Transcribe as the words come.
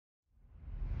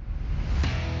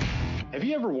Have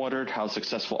you ever wondered how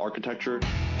successful architecture,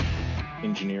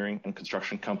 engineering, and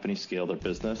construction companies scale their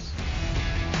business?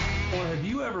 Or have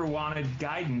you ever wanted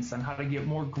guidance on how to get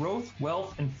more growth,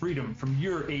 wealth, and freedom from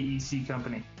your AEC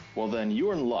company? Well, then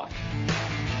you're in luck.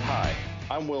 Hi,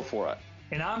 I'm Will Forat.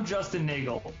 And I'm Justin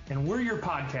Nagel, and we're your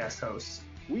podcast hosts.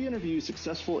 We interview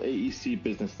successful AEC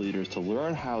business leaders to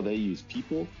learn how they use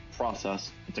people,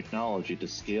 process, and technology to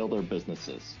scale their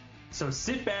businesses. So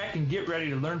sit back and get ready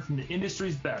to learn from the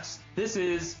industry's best. This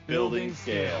is Building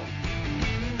Scale.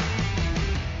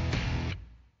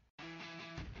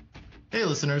 Hey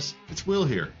listeners, it's Will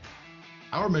here.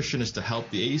 Our mission is to help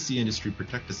the AEC industry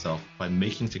protect itself by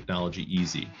making technology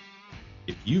easy.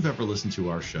 If you've ever listened to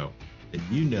our show, then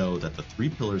you know that the three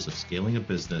pillars of scaling a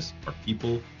business are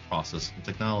people, process, and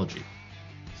technology.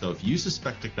 So if you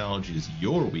suspect technology is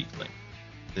your weak link,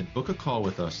 then book a call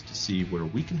with us to see where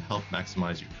we can help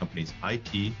maximize your company's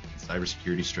IT and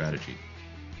cybersecurity strategy.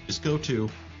 Just go to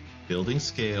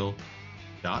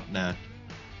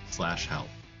buildingscale.net/help.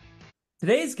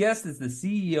 Today's guest is the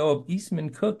CEO of Eastman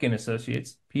Cook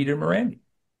Associates, Peter Morandi.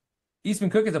 Eastman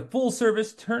Cook is a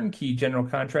full-service turnkey general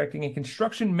contracting and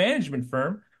construction management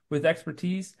firm with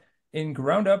expertise in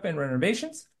ground-up and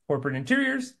renovations, corporate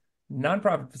interiors,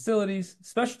 nonprofit facilities,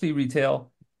 specialty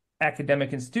retail,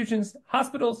 academic institutions,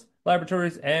 hospitals,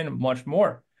 laboratories, and much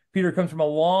more. Peter comes from a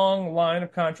long line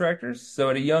of contractors, so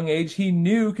at a young age, he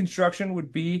knew construction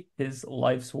would be his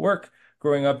life's work.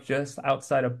 Growing up just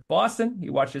outside of Boston, he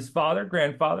watched his father,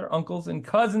 grandfather, uncles, and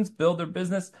cousins build their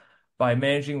business by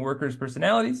managing workers'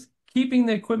 personalities, keeping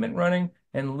the equipment running,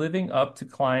 and living up to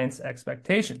clients'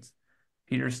 expectations.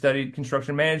 Peter studied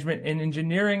construction management and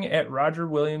engineering at Roger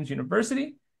Williams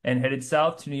University and headed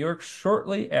south to New York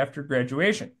shortly after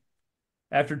graduation.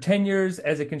 After 10 years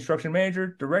as a construction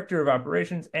manager, director of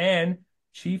operations, and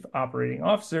chief operating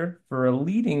officer for a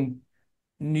leading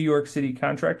New York City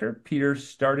contractor, Peter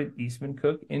started Eastman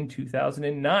Cook in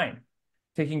 2009.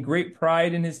 Taking great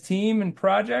pride in his team and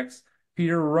projects,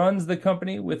 Peter runs the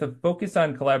company with a focus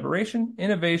on collaboration,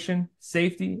 innovation,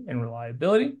 safety, and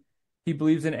reliability. He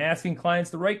believes in asking clients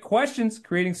the right questions,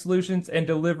 creating solutions, and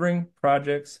delivering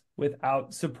projects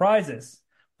without surprises.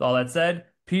 With all that said,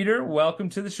 Peter, welcome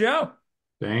to the show.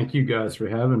 Thank you guys for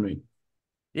having me.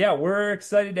 Yeah, we're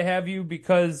excited to have you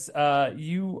because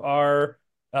you are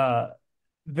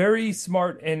very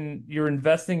smart and you're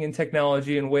investing in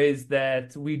technology in ways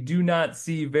that we do not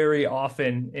see very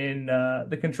often in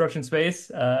the construction space.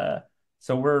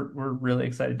 So we're really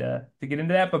excited to get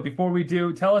into that. But before we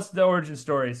do, tell us the origin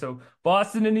story. So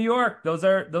Boston and New York, those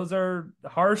are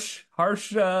harsh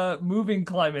moving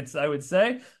climates, I would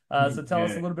say. So tell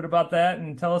us a little bit about that,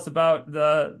 and tell us about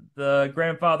the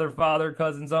grandfather, father,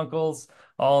 cousins, uncles,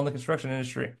 all in the construction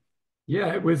industry.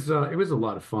 Yeah, it was a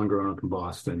lot of fun growing up in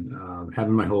Boston.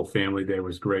 Having my whole family there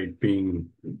was great. Being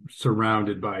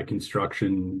surrounded by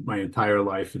construction my entire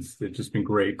life, it's just been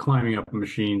great. Climbing up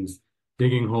machines,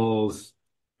 digging holes,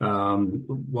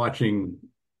 watching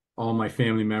all my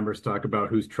family members talk about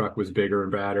whose truck was bigger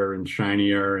and badder and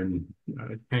shinier, and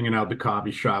hanging out at the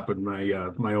coffee shop with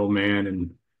my old man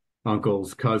and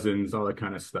uncles, cousins, all that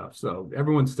kind of stuff. So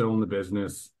everyone's still in the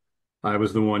business. I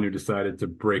was the one who decided to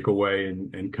break away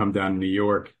and come down to New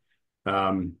York.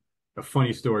 A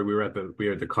funny story: we were at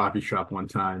the coffee shop one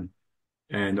time,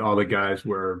 and all the guys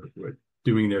were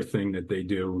doing their thing that they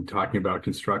do, talking about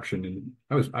construction.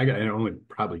 And I got only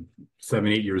probably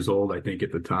 7-8 years old, I think,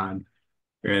 at the time.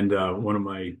 And one of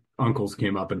my uncles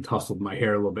came up and tousled my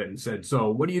hair a little bit and said,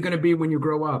 "So what are you going to be when you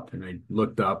grow up?" And I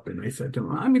looked up and I said to him,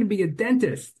 "I'm going to be a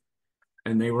dentist."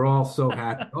 And they were all so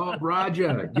happy. "Oh,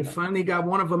 Roger, you finally got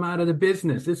one of them out of the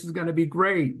business. This is going to be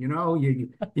great. You know,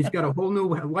 he's got a whole new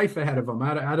life ahead of him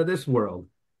out of this world."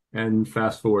 And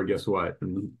fast forward, guess what?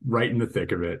 I'm right in the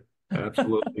thick of it.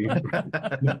 Absolutely.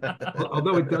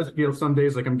 Although it does feel some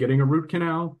days like I'm getting a root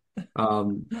canal,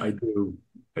 I do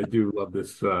love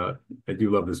this. I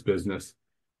do love this business.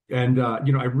 And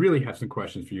I really have some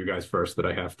questions for you guys first that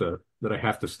I have to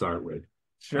start with.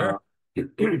 Sure.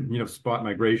 Spot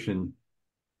migration.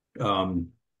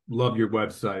 Love your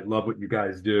website. Love what you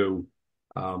guys do.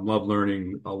 Love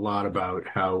learning a lot about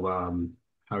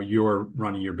how you're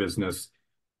running your business.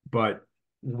 But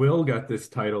Will got this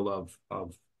title of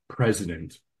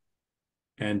president,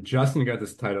 and Justin got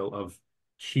this title of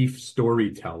chief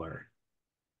storyteller.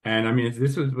 And I mean,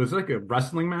 this was like a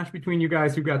wrestling match between you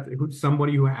guys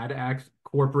somebody who had to act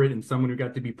corporate and someone who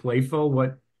got to be playful.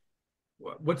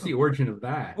 What's the origin of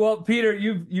that? Well, Peter,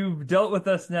 you've dealt with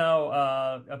us now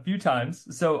a few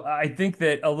times, so I think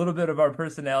that a little bit of our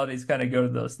personalities kind of go to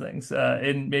those things,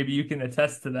 and maybe you can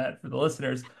attest to that for the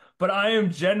listeners. but I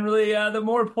am generally the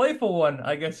more playful one,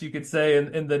 I guess you could say,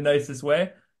 in the nicest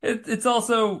way. It's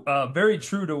also very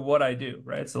true to what I do,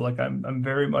 right? So like I'm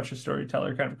very much a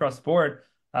storyteller kind of across the board.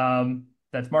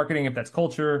 That's marketing, if that's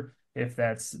culture, if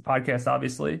that's podcast,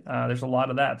 obviously. There's a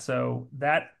lot of that. So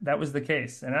that was the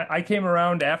case. And I came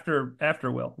around after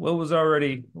Will. Will was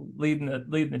already leading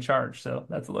the charge. So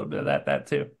that's a little bit of that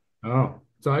too. Oh,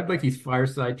 so I'd like these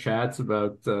fireside chats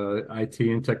about IT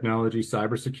and technology,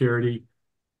 cybersecurity,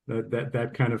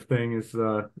 that kind of thing is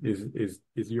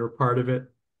your part of it.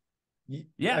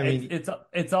 Yeah, I mean,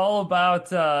 it's all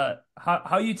about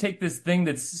how you take this thing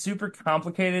that's super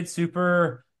complicated,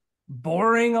 super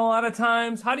boring a lot of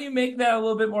times. How do you make that a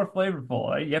little bit more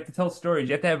flavorful? Right? You have to tell stories.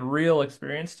 You have to have real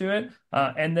experience to it,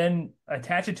 and then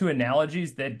attach it to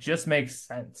analogies that just make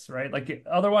sense, right? Like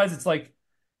otherwise, it's like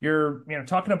you're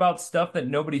talking about stuff that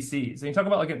nobody sees. And you talk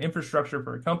about like an infrastructure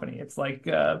for a company. It's like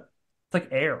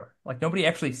air. Like nobody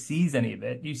actually sees any of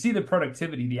it. You see the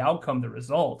productivity, the outcome, the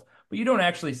result, but you don't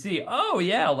actually see, oh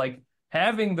yeah, like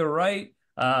having the right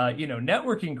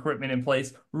networking equipment in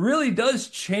place really does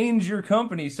change your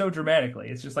company so dramatically.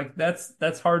 It's just like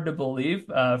that's hard to believe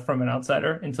from an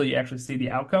outsider until you actually see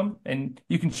the outcome, and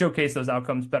you can showcase those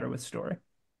outcomes better with story.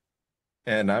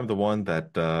 And I'm the one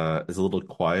that is a little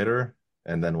quieter,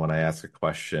 and then when I ask a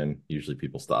question, usually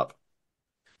people stop.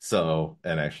 So,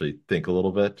 and actually think a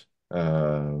little bit.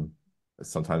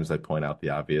 Sometimes I point out the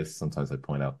obvious, sometimes I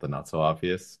point out the not so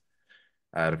obvious.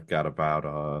 I've got about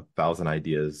 1,000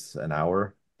 ideas an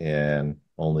hour, and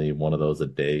only one of those a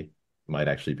day might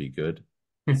actually be good.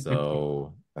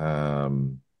 So,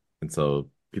 and so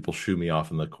people shoo me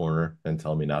off in the corner and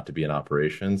tell me not to be in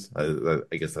operations. I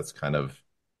guess that's kind of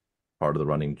part of the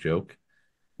running joke.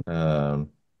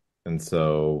 And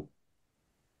so,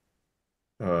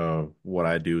 what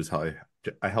I do is how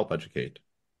I help educate,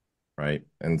 right?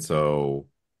 And so,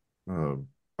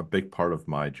 a big part of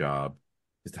my job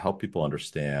is to help people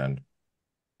understand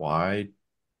why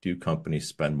do companies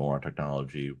spend more on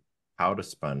technology, how to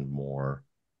spend more,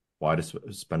 why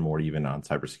to spend more even on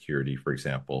cybersecurity, for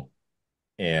example.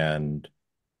 And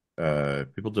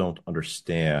people don't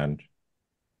understand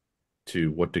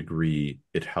to what degree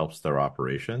it helps their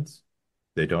operations.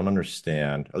 They don't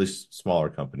understand, at least smaller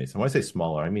companies. And when I say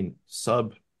smaller, I mean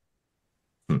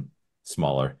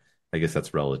smaller. I guess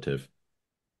that's relative.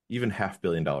 Even $500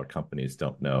 million companies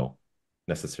don't know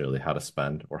necessarily how to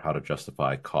spend or how to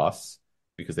justify costs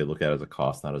because they look at it as a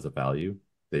cost, not as a value.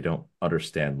 They don't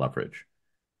understand leverage.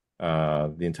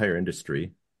 The entire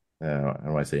industry, and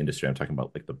when I say industry, I'm talking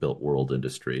about like the built world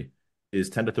industry, is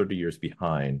 10 to 30 years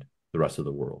behind the rest of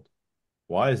the world.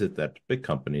 Why is it that big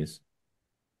companies,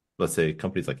 let's say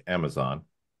companies like Amazon,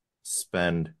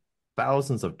 spend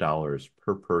thousands of dollars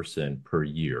per person per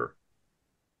year,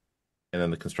 and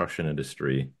then the construction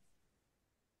industry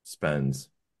spends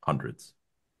hundreds?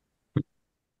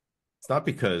 It's not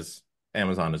because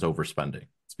Amazon is overspending.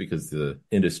 It's because the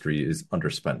industry is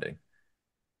underspending.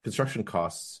 Construction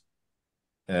costs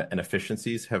and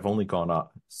efficiencies have only gone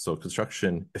up. So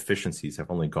construction efficiencies have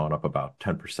only gone up about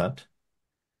 10%,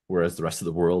 whereas the rest of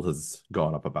the world has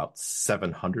gone up about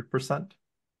 700%.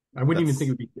 I wouldn't even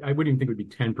think it would be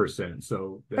 10%.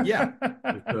 So yeah,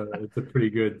 it's a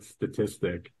pretty good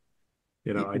statistic.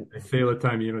 I say all the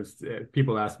time,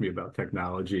 people ask me about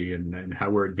technology and how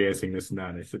we're advancing this and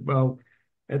that. And I said, well,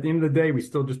 at the end of the day, we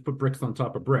still just put bricks on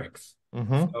top of bricks.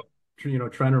 Mm-hmm. So,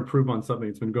 trying to improve on something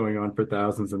that's been going on for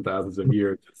thousands and thousands of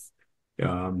years,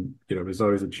 there's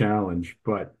always a challenge,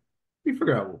 but we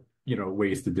figure out,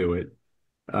 ways to do it.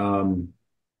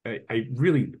 I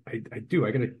do.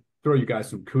 I got to throw you guys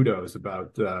some kudos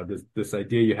about this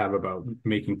idea you have about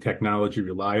making technology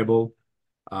reliable.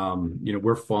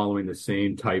 We're following the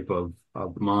same type of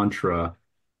mantra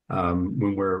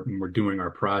when we're doing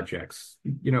our projects.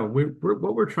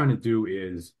 What we're trying to do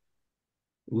is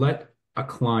let a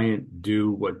client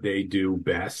do what they do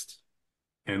best,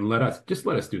 and let us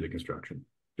do the construction.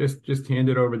 Just hand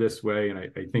it over this way, and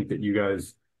I think that you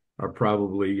guys are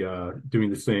probably doing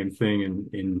the same thing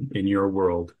in your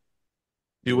world.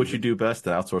 Do what you do best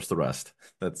and outsource the rest.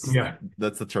 That's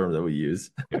the term that we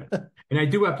use. Yeah. And I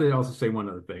do have to also say one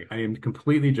other thing. I am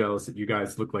completely jealous that you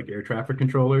guys look like air traffic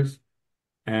controllers,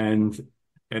 and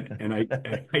I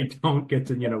don't get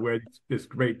to wear this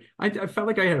great. I felt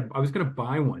like I was going to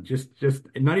buy one, just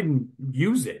not even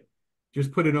use it,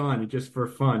 just put it on and just for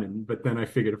fun. But then I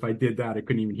figured if I did that, I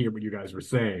couldn't even hear what you guys were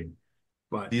saying.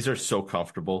 But these are so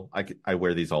comfortable. I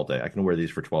wear these all day. I can wear these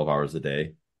for 12 hours a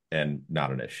day, and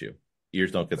not an issue.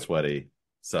 Ears don't get sweaty.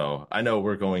 So I know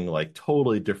we're going like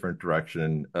totally different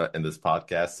direction in this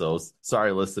podcast. So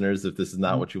sorry, listeners, if this is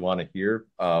not what you want to hear.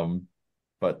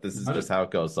 but this is just how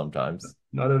it goes sometimes.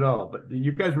 Not at all. But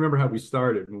you guys remember how we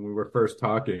started when we were first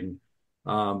talking?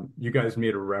 You guys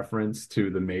made a reference to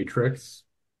The Matrix,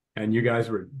 and you guys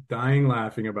were dying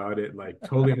laughing about it. Like,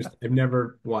 totally understand. I've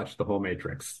never watched the whole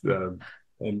Matrix.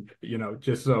 And,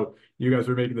 just so you guys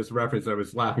were making this reference, I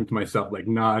was laughing to myself, like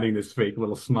nodding this fake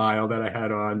little smile that I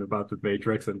had on about The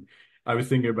Matrix. And I was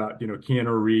thinking about,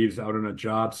 Keanu Reeves out on a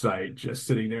job site, just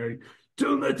sitting there.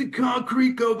 Don't let the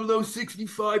concrete go below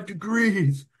 65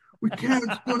 degrees. We can't,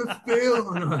 it's going to fail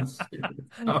on us.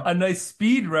 A nice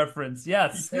speed reference,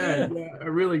 yes. Yeah. I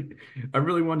really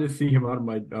wanted to see him on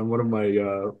one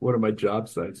of my job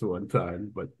sites one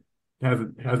time, but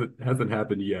hasn't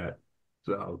happened yet.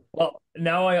 So well,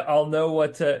 now I'll know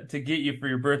what to get you for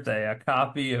your birthday, a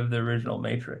copy of the original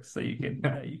Matrix, so you can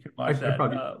watch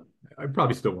that. I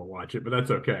probably still won't watch it, but that's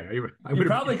okay. You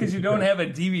probably because you don't have a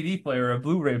DVD player or a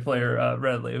Blu-ray player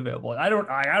readily available. I don't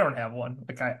have one.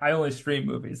 Like I only stream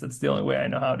movies. That's the only way I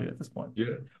know how to at this point.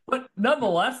 Yeah. But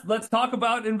nonetheless, let's talk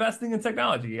about investing in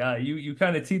technology. You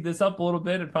kind of teed this up a little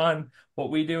bit upon what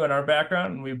we do in our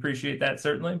background, and we appreciate that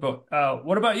certainly. But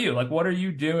what about you? Like, what are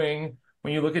you doing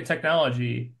when you look at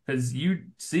technology? Because you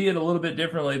see it a little bit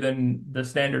differently than the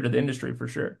standard of the industry for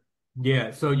sure.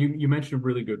 Yeah, so you mentioned a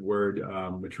really good word,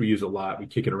 which we use a lot. We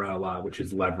kick it around a lot, which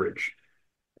is leverage.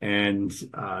 And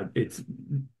it's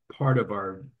part of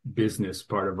our business,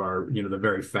 part of our, the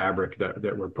very fabric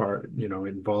that we're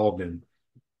involved in.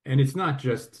 And it's not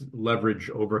just leverage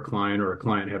over a client or a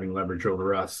client having leverage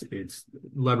over us. It's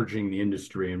leveraging the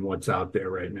industry and what's out there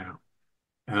right now.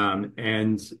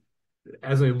 And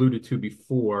as I alluded to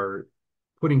before,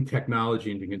 putting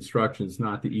technology into construction is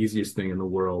not the easiest thing in the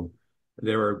world.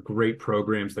 There are great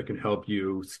programs that can help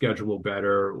you schedule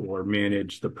better or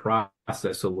manage the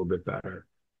process a little bit better.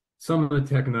 Some of the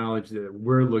technology that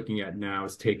we're looking at now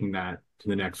is taking that to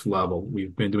the next level.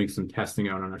 We've been doing some testing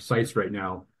out on our sites right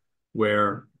now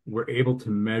where we're able to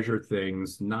measure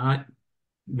things, not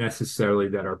necessarily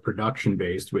that are production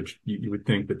based, which you would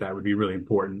think that would be really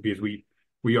important because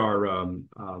we are an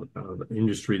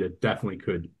industry that definitely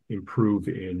could improve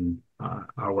in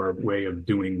our way of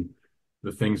doing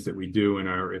the things that we do and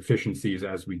our efficiencies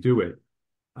as we do it.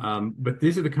 But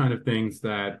these are the kind of things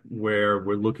where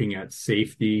we're looking at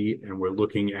safety and we're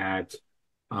looking at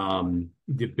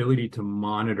the ability to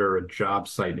monitor a job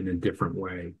site in a different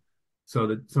way. So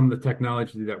that some of the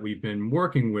technology that we've been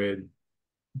working with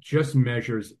just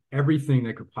measures everything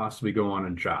that could possibly go on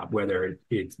a job, whether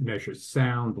it measures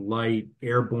sound, light,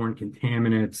 airborne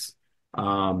contaminants,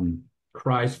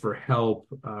 cries for help,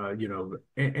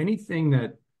 anything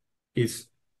that is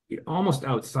almost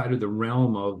outside of the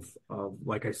realm of,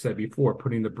 like I said before,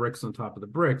 putting the bricks on top of the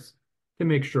bricks to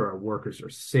make sure our workers are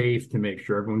safe, to make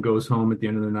sure everyone goes home at the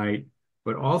end of the night,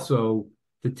 but also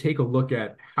to take a look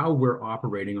at how we're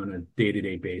operating on a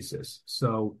day-to-day basis.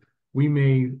 So we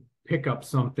may pick up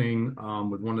something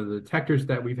with one of the detectors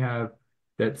that we have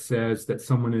that says that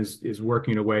someone is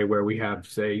working in a way where we have,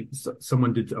 say,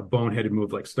 someone did a boneheaded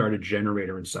move, like start a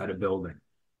generator inside a building.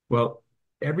 Well,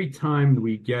 every time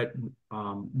we get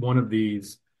one of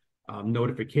these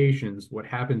notifications, what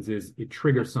happens is it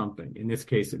triggers something. In this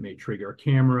case, it may trigger a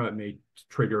camera, it may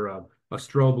trigger a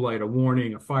strobe light, a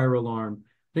warning, a fire alarm,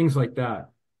 things like that,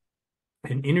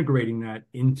 and integrating that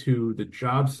into the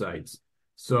job sites.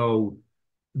 So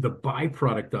the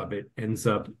byproduct of it ends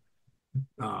up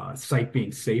site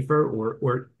being safer,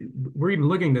 or we're even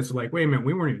looking at this like, wait a minute,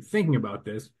 we weren't even thinking about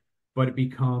this, but it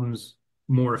becomes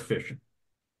more efficient.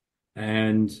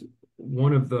 And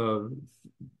one of the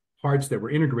parts that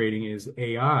we're integrating is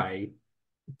AI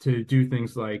to do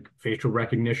things like facial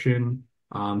recognition,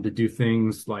 to do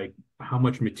things like how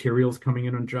much material is coming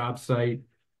in on job site,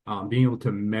 being able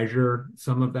to measure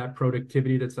some of that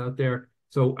productivity that's out there.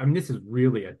 So, I mean, this is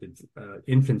really at its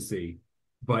infancy,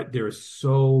 but there is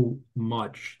so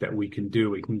much that we can do.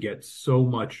 We can get so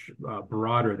much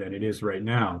broader than it is right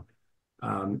now.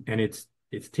 And it's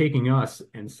taking us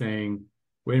and saying,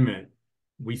 wait a minute,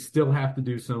 we still have to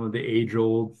do some of the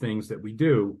age-old things that we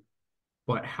do,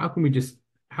 but how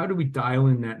do we dial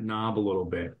in that knob a little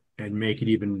bit and make it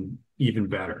even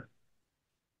better?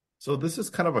 So this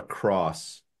is kind of a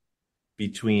cross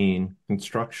between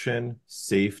construction,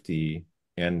 safety,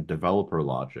 and developer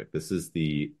logic. This is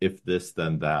the if this,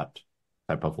 then that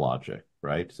type of logic,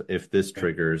 right? So if this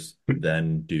triggers,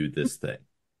 then do this thing,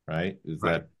 right? Is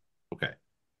right. That okay?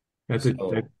 That's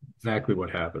exactly what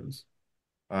happens.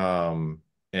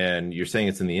 And you're saying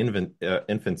it's in the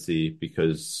infancy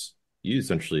because you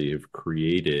essentially have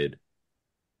created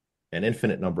an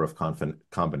infinite number of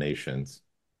combinations,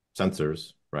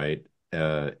 sensors, right?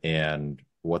 And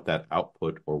what that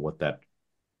output or what that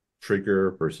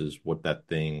trigger versus what that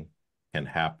thing can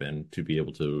happen to be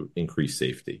able to increase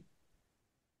safety.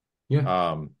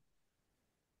 Yeah.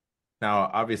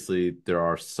 Now, obviously, there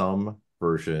are some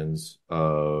versions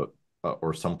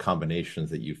or some combinations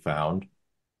that you found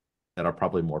that are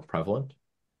probably more prevalent,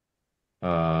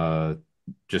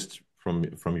 just from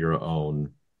your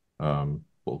own,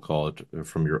 we'll call it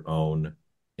from your own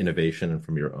innovation and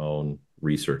from your own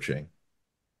researching.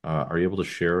 Are you able to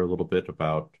share a little bit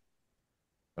about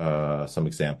some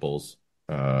examples?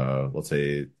 Let's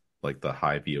say like the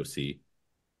high VOC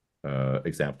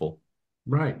example.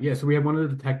 Right. Yeah. So we had one of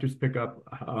the detectors pick up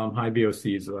high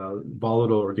VOCs,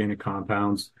 volatile organic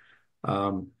compounds,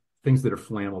 um, things that are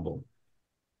flammable.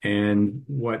 And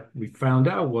what we found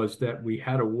out was that we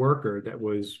had a worker that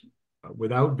was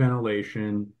without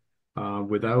ventilation,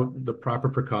 without the proper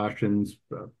precautions,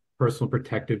 personal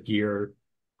protective gear,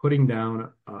 putting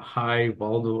down a high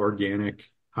volatile organic,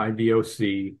 high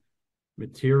VOC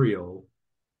material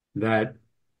that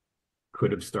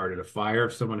could have started a fire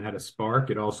if someone had a spark.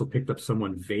 It also picked up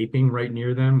someone vaping right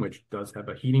near them, which does have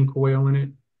a heating coil in it.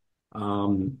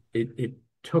 It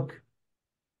took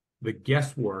the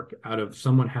guesswork out of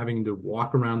someone having to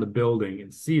walk around the building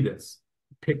and see this.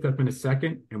 Picked up in a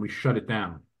second, and we shut it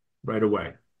down right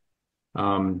away.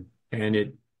 And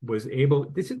it was able,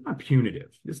 this is not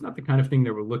punitive. This is not the kind of thing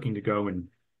that we're looking to go and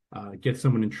get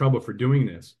someone in trouble for doing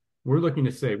this. We're looking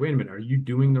to say, wait a minute, are you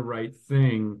doing the right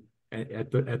thing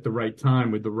at the right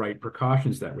time with the right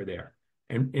precautions that were there?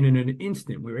 And in an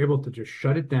instant, we were able to just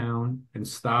shut it down and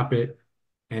stop it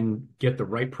and get the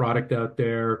right product out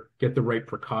there, get the right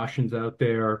precautions out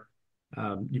there,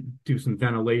 you do some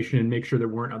ventilation, make sure there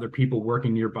weren't other people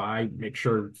working nearby, make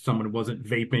sure someone wasn't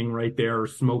vaping right there or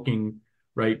smoking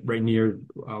right near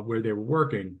where they were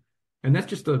working. And that's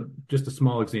just a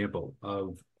small example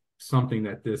of something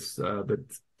that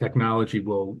that technology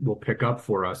will pick up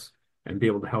for us and be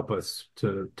able to help us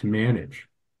to manage.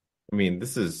 I mean,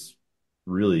 this is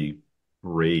really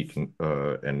great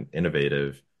and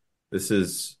innovative. This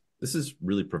is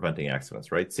really preventing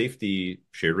accidents, right? Safety,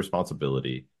 shared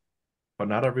responsibility, but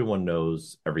not everyone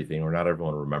knows everything, or not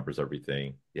everyone remembers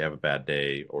everything. You have a bad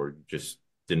day, or you just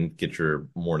didn't get your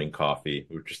morning coffee.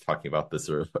 We were just talking about this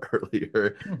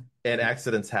earlier, and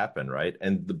accidents happen, right?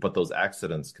 But those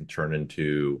accidents can turn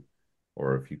into,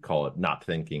 or if you call it not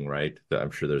thinking, right?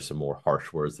 I'm sure there's some more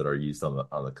harsh words that are used on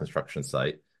the construction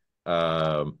site,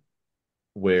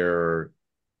 where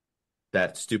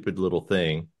that stupid little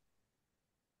thing,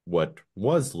 what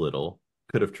was little,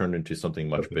 could have turned into something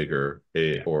much bigger,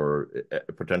 or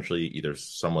potentially either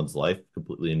someone's life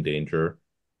completely in danger,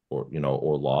 or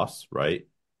or loss, right?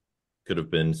 Could have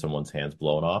been someone's hands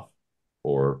blown off,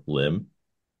 or limb.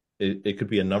 It could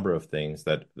be a number of things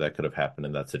that could have happened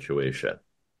in that situation.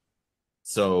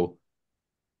 So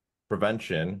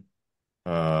prevention,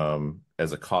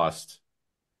 as a cost,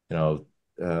 how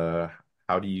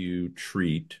do you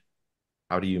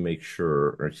make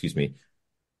sure, or excuse me,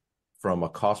 from a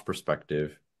cost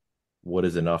perspective, what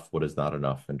is enough, what is not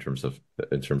enough in terms of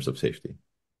safety?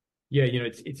 Yeah,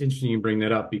 it's interesting you bring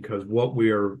that up, because what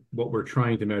we're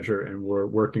trying to measure, and we're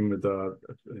working with the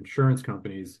insurance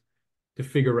companies to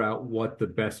figure out what the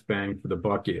best bang for the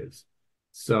buck is.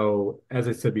 So, as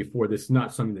I said before, this is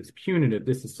not something that's punitive.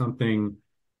 This is something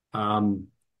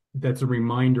that's a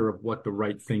reminder of what the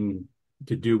right thing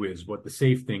to do is, what the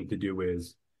safe thing to do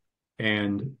is.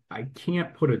 And I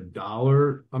can't put a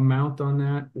dollar amount on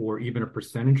that, or even a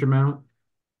percentage amount,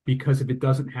 because if it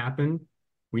doesn't happen,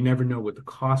 we never know what the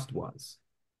cost was.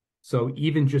 So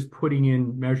even just putting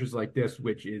in measures like this,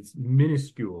 which is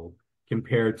minuscule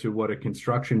compared to what a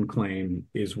construction claim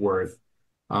is worth,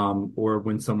 or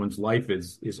when someone's life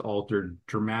is altered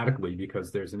dramatically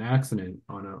because there's an accident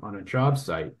on a job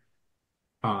site,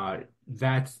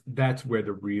 that's where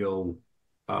the real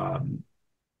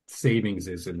savings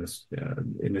is in this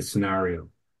scenario,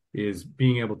 is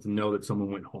being able to know that someone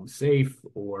went home safe,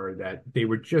 or that they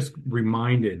were just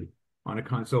reminded on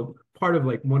a so part of,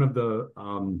 like, one of the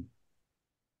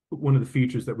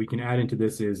features that we can add into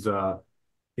this is a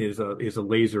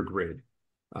laser grid.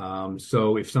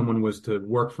 So if someone was to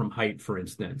work from height, for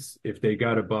instance, if they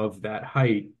got above that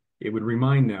height, it would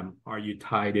remind them, are you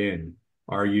tied in?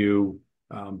 Are you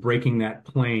breaking that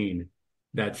plane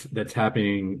that's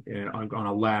happening on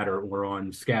a ladder or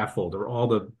on scaffold, or all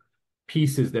the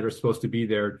pieces that are supposed to be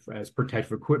there as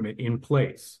protective equipment in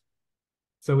place?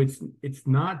 So it's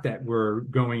not that we're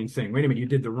going and saying, wait a minute, you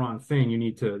did the wrong thing.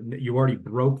 You already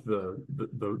broke the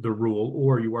rule,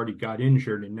 or you already got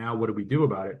injured, and now what do we do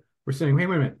about it? We're saying, wait a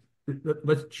minute,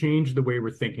 let's change the way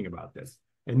we're thinking about this.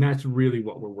 And that's really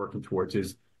what we're working towards,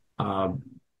 is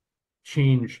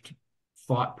changed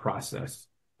thought process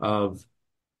of,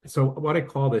 so what I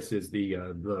call this is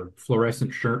the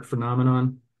fluorescent shirt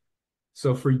phenomenon.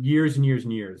 So for years and years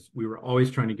and years, we were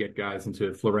always trying to get guys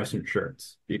into fluorescent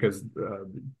shirts because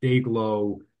day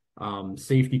glow,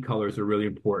 safety colors are really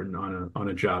important on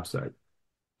a job site,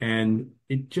 and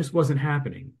it just wasn't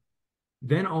happening.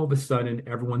 Then all of a sudden,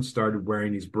 everyone started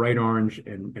wearing these bright orange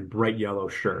and bright yellow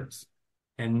shirts,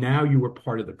 and now you were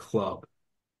part of the club.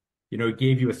 It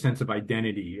gave you a sense of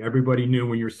identity. Everybody knew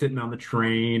when you were sitting on the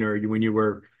train or when you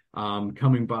were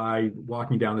coming by,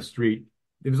 walking down the street.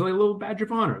 It was like a little badge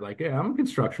of honor, like, yeah, I'm a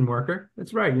construction worker.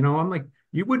 That's right. I'm like,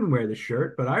 you wouldn't wear this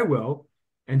shirt, but I will.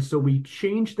 And so we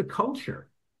changed the culture.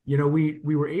 We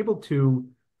were able to,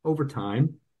 over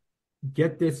time,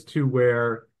 get this to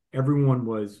where everyone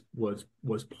was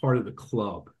part of the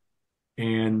club.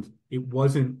 And it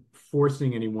wasn't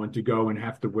forcing anyone to go and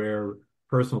have to wear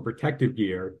personal protective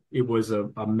gear. It was a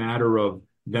matter of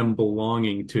them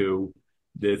belonging to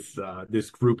this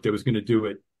group that was going to do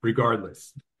it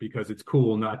regardless, because it's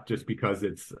cool, not just because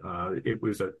it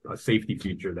was a safety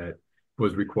feature that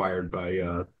was required by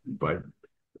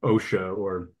OSHA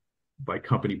or by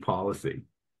company policy.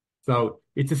 So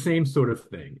it's the same sort of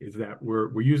thing, is that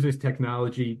we're using this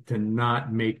technology to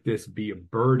not make this be a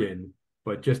burden,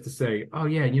 but just to say, oh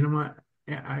yeah, you know what?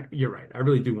 You're right. I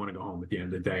really do want to go home at the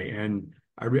end of the day. And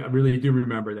I really do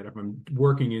remember that if I'm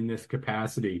working in this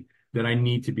capacity, that I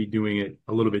need to be doing it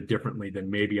a little bit differently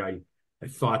than maybe I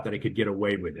thought that I could get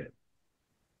away with it.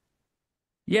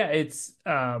 Yeah, it's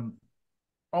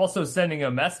also sending a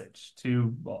message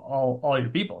to all your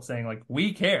people saying, like,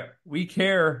 we care. We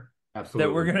care. Absolutely.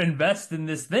 That we're going to invest in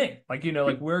this thing. Like,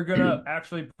 like we're going to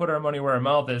actually put our money where our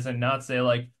mouth is and not say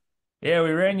like, yeah,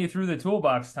 we ran you through the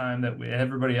toolbox time that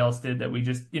everybody else did, that we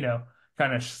just,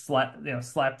 kind of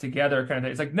slapped together kind of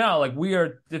thing. It's like, no, like we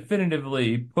are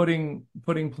definitively putting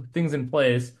things in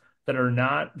place that are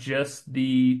not just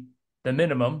the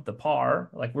minimum, the par.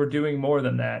 Like we're doing more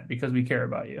than that because we care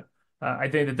about you. I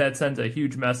think that sends a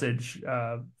huge message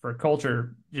for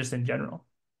culture just in general.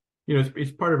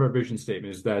 It's part of our vision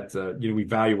statement is that we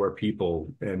value our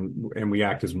people and we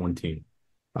act as one team.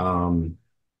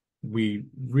 We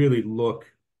really look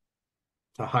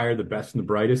to hire the best and the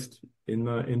brightest in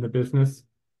the business,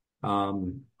 hire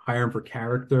them for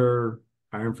character,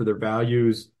 hire them for their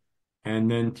values, and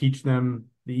then teach them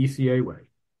the ECA way.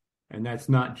 And that's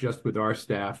not just with our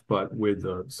staff, but with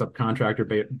the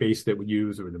subcontractor base that we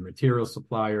use or the material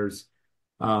suppliers.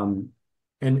 And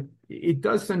it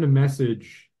does send a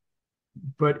message,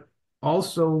 but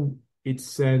also it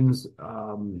sends,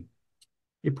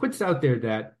 it puts out there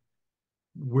that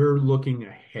we're looking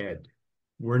ahead.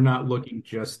 We're not looking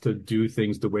just to do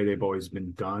things the way they've always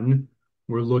been done.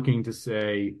 We're looking to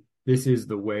say, this is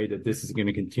the way that this is going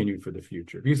to continue for the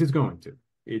future, because it's going to.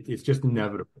 It's just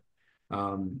inevitable.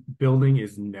 Building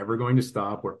is never going to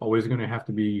stop. We're always going to have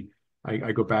to be.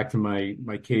 I go back to my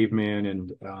caveman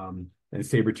and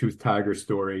saber-toothed tiger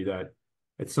story, that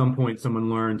at some point someone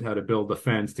learned how to build a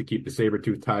fence to keep the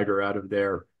saber-toothed tiger out of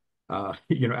their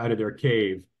out of their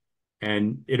cave,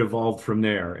 and it evolved from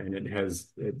there. And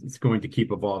it's going to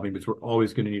keep evolving because we're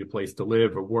always going to need a place to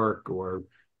live or work or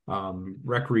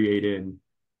recreate in.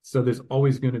 So there's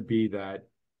always going to be that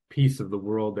piece of the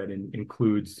world that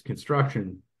includes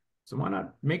construction. So why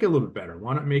not make it a little bit better?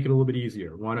 Why not make it a little bit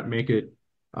easier? Why not make it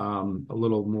a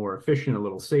little more efficient, a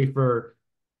little safer,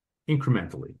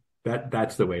 incrementally?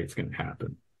 That's the way it's going to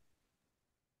happen.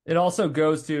 It also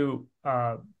goes to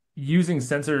using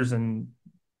sensors and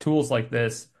tools like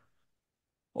this.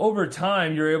 Over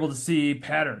time, you're able to see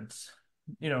patterns,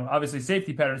 obviously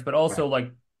safety patterns, but also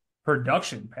like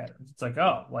production patterns. It's like,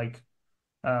 oh, like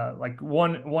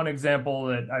one example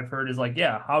that I've heard is like,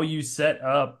 yeah, how you set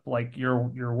up like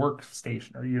your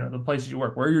workstation or, the places you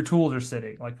work, where your tools are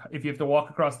sitting. Like if you have to walk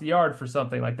across the yard for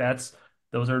something like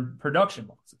those are production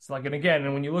blocks. It's like, and again,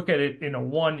 and when you look at it in a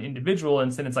one individual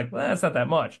instance, it's like, well, that's not that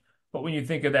much. But when you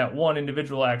think of that one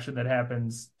individual action that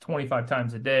happens 25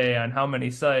 times a day on how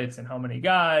many sites and how many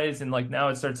guys, and like now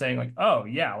it starts saying like, oh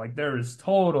yeah, like there is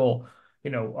total,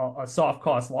 a soft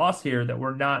cost loss here that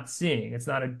we're not seeing. It's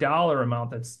not a dollar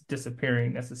amount that's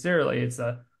disappearing necessarily. It's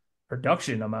a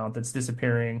production amount that's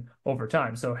disappearing over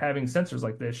time. So having sensors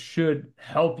like this should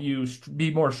help you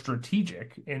be more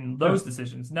strategic in those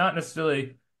decisions, not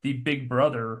necessarily the big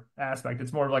brother aspect.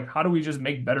 It's more like, how do we just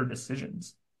make better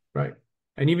decisions? Right.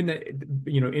 And even that,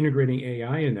 integrating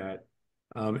AI in that,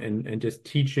 and just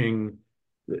teaching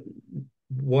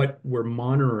what we're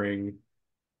monitoring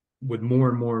with more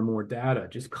and more and more data,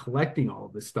 just collecting all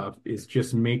of this stuff is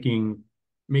just making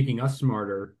us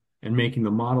smarter and making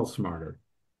the model smarter.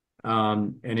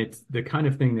 And it's the kind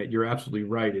of thing that you're absolutely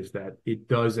right, is that it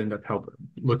does end up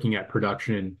looking at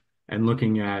production and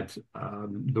looking at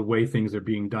the way things are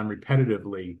being done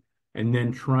repetitively, and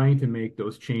then trying to make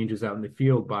those changes out in the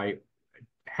field by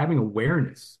having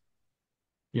awareness.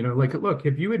 Like, look,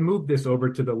 if you had moved this over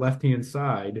to the left-hand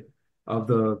side of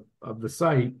the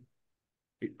site,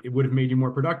 it would have made you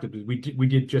more productive. We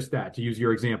did just that. To use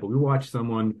your example, we watched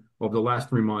someone over the last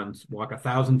 3 months walk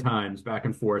 1,000 times back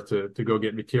and forth to go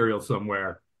get material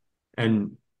somewhere,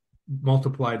 and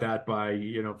multiply that by,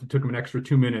 if it took them an extra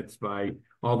 2 minutes, by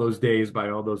all those days, by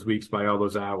all those weeks, by all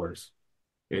those hours,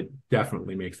 it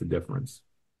definitely makes a difference.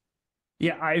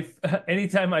 Yeah,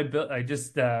 anytime I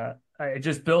just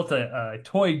built a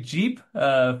toy Jeep,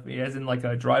 as in like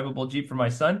a drivable Jeep for my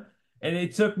son. And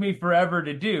it took me forever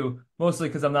to do, mostly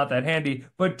because I'm not that handy,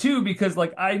 but two, because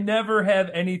like I never have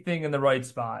anything in the right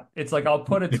spot. It's like I'll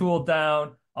put a tool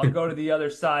down, I'll go to the other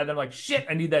side, I'm like, shit,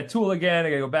 I need that tool again. I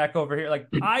gotta go back over here. Like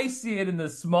I see it in the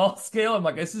small scale. I'm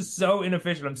like, this is so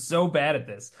inefficient. I'm so bad at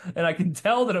this. And I can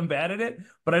tell that I'm bad at it,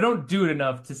 but I don't do it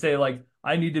enough to say like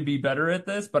I need to be better at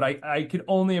this. But I can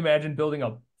only imagine building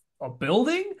a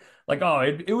building. Like, oh,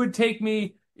 it would take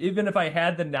me, even if I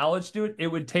had the knowledge to do it, it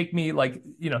would take me like,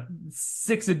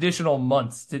 6 additional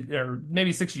months or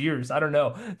maybe 6 years, I don't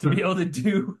know, to be able to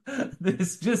do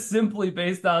this, just simply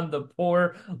based on the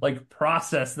poor like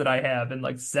process that I have and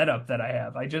like setup that I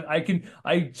have.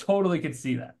 I totally could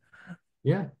see that.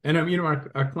 Yeah. And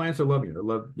our clients are loving it.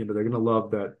 They're going to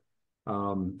love that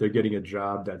they're getting a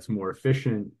job that's more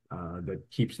efficient, that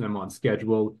keeps them on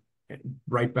schedule.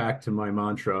 Right back to my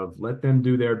mantra of let them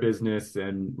do their business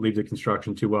and leave the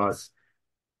construction to us.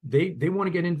 They want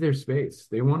to get into their space.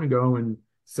 They want to go and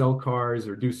sell cars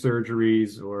or do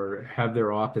surgeries or have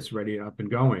their office ready up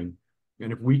and going.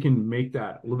 And if we can make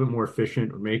that a little bit more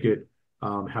efficient, or make it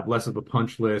have less of a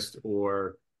punch list,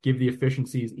 or give the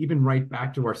efficiencies even right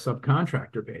back to our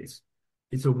subcontractor base,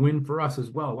 it's a win for us as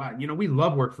well. Wow, we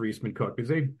love work for Eastman Cook because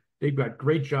they've got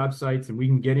great job sites, and we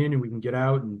can get in and we can get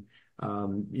out and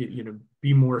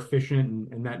be more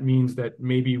efficient. And that means that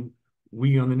maybe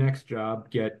we on the next job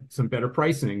get some better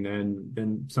pricing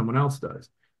than someone else does.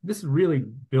 This really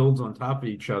builds on top of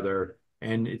each other,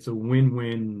 and it's a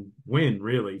win-win-win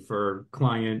really for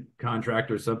client,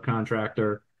 contractor,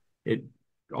 subcontractor. It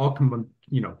all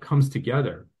comes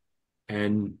together.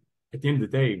 And at the end of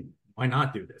the day, why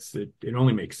not do this? It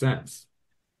only makes sense.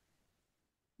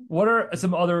 What are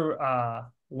some other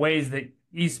ways that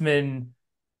Eastman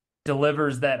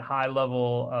delivers that high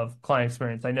level of client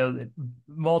experience? I know that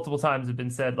multiple times have been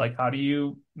said, like, how do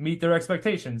you meet their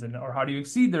expectations, or how do you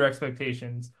exceed their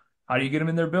expectations? How do you get them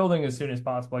in their building as soon as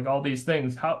possible? Like all these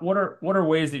things. What are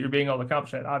ways that you're being able to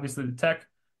accomplish that? Obviously the tech,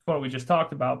 what we just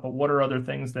talked about, but what are other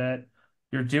things that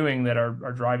you're doing that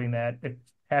are driving that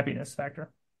happiness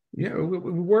factor? Yeah,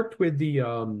 we worked with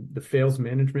the Fails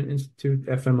Management Institute,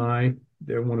 FMI.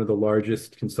 They're one of the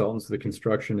largest consultants of the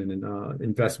construction and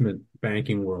investment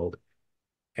banking world.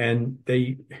 And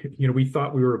they, we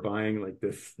thought we were buying like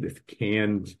this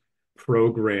canned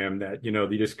program that,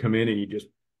 they just come in and you just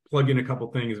plug in a couple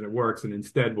things and it works. And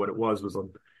instead, what it was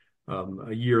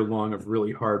a year long of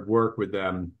really hard work with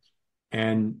them,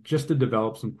 and just to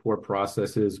develop some core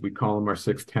processes. We call them our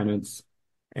 6 tenets,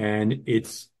 and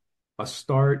it's a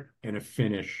start and a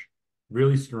finish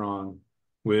really strong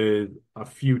with a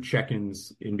few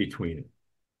check-ins in between it.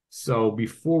 So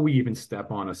before we even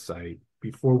step on a site,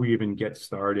 before we even get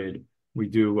started, we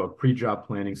do a pre-job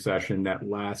planning session that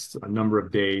lasts a number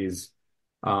of days.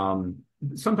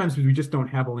 Sometimes we just don't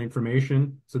have all the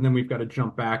information, so then we've got to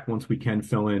jump back once we can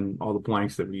fill in all the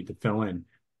blanks that we need to fill in.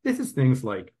 This is things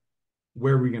like,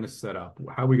 where are we going to set up?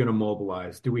 How are we going to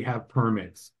mobilize? Do we have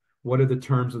permits? What are the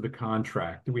terms of the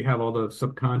contract? Do we have all the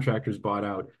subcontractors bought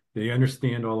out? Do they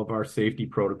understand all of our safety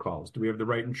protocols? Do we have the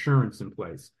right insurance in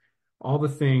place? All the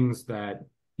things that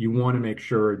you want to make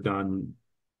sure are done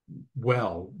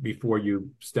well before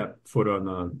you step foot on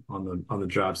the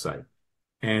job site.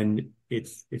 And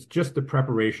it's just the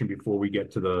preparation before we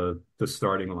get to the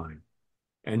starting line.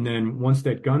 And then once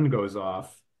that gun goes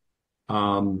off,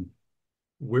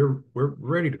 we're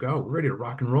ready to go. We're ready to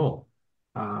rock and roll.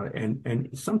 And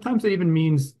sometimes it even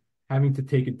means having to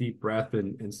take a deep breath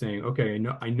and saying, okay,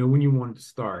 I know when you wanted to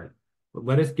start, but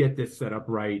let us get this set up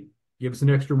right. Give us an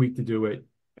extra week to do it,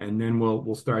 and then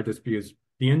we'll start this, because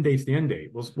the end date's the end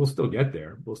date. We'll still get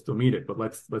there. We'll still meet it, but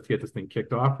let's get this thing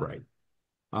kicked off right.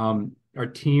 Our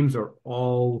teams are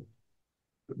all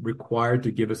required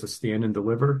to give us a stand and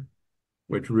deliver,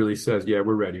 which really says, yeah,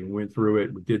 we're ready. We went through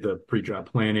it. We did the pre-job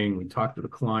planning. We talked to the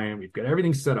client. We've got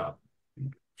everything set up.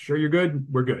 Sure you're good?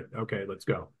 We're good. Okay, let's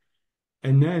go.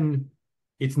 And then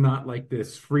it's not like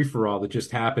this free-for-all that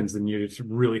just happens and you're just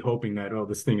really hoping that, oh,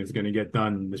 this thing is going to get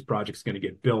done, this project's going to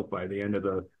get built by the end of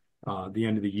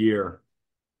the year.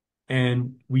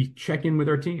 And we check in with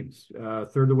our teams,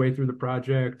 third of the way through the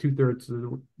project, 2/3 of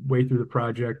the way through the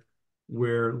project.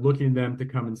 We're looking at them to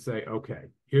come and say, okay,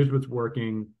 here's what's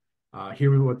working.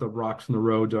 Here are what the rocks in the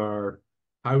roads are.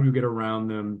 How do we get around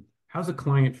them? How's the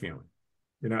client feeling?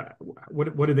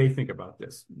 What do they think about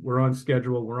this? We're on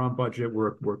schedule. We're on budget.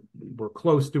 We're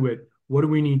close to it. What do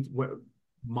we need?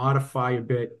 Modify a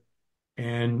bit.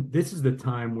 And this is the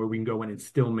time where we can go in and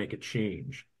still make a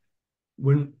change.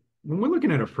 When we're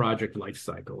looking at a project life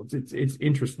cycle, it's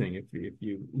interesting if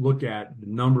you look at the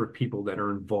number of people that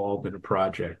are involved in a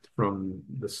project from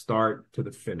the start to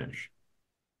the finish.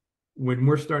 When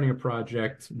we're starting a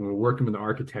project, when we're working with an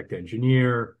architect,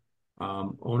 engineer,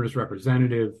 owner's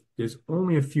representative, there's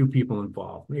only a few people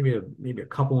involved. Maybe a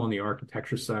couple on the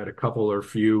architecture side, a couple or a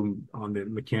few on the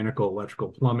mechanical, electrical,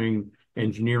 plumbing,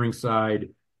 engineering side,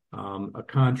 a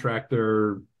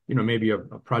contractor, maybe a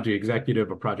project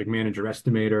executive, a project manager,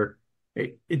 estimator.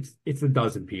 It's a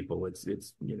dozen people.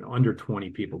 It's under 20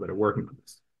 people that are working on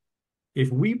this.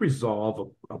 If we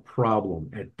resolve a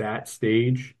problem at that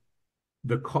stage,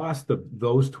 the cost of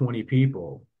those 20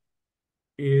 people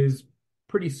is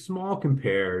pretty small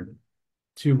compared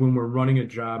to when we're running a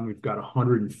job and we've got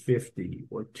 150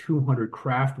 or 200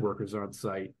 craft workers on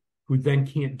site who then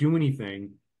can't do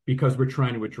anything because we're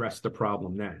trying to address the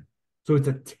problem then. So it's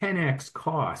a 10x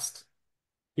cost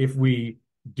if we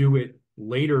do it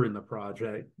later in the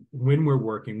project when we're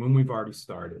working, when we've already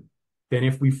started, than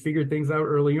if we figure things out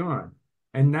early on.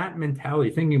 And that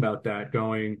mentality, thinking about that,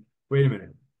 going, wait a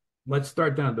minute, let's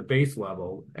start down at the base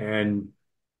level and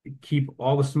keep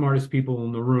all the smartest people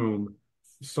in the room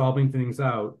solving things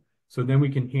out, so then we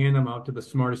can hand them out to the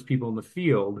smartest people in the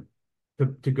field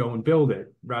to go and build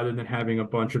it, rather than having a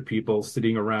bunch of people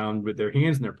sitting around with their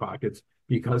hands in their pockets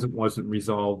because it wasn't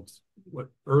resolved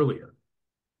earlier.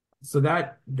 So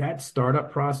that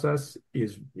startup process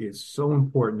is so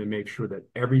important to make sure that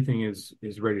everything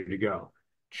is ready to go.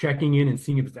 Checking in and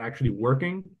seeing if it's actually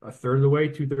working a third of the way,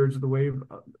 2/3 of the way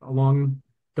along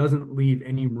doesn't leave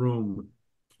any room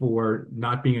for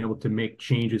not being able to make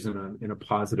changes in a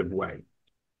positive way.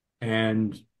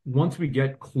 And once we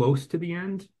get close to the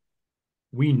end,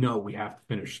 we know we have to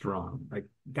finish strong. Like,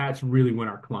 that's really when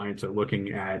our clients are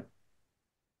looking at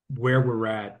where we're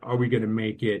at. Are we going to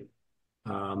make it?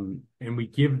 And we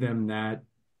give them that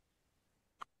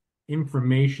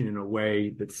information in a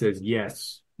way that says,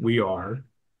 yes, we are.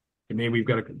 And maybe we've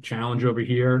got a challenge over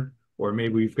here, or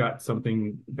maybe we've got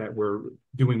something that we're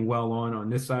doing well on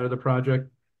this side of the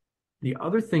project. The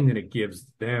other thing that it gives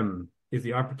them is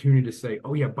the opportunity to say,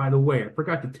 oh yeah, by the way, I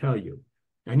forgot to tell you,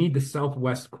 I need the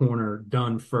southwest corner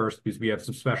done first because we have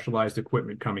some specialized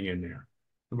equipment coming in there.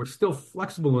 And we're still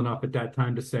flexible enough at that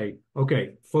time to say,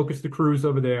 okay, focus the crews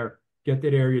over there, get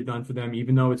that area done for them,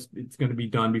 even though it's going to be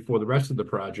done before the rest of the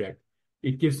project.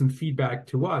 It gives some feedback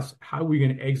to us. How are we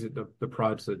going to exit the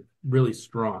project really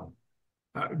strong?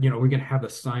 We're going to have the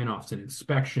sign-offs and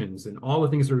inspections and all the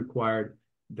things that are required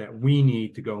that we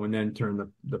need to go and then turn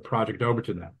the project over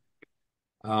to them.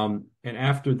 And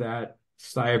after that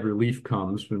sigh of relief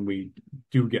comes when we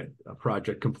do get a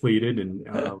project completed and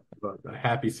a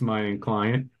happy, smiling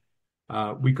client,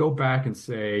 we go back and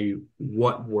say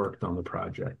what worked on the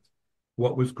project,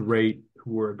 what was great,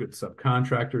 who were good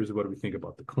subcontractors, what do we think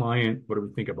about the client, what do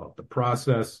we think about the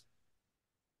process,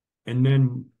 and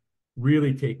then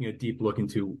really taking a deep look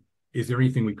into, is there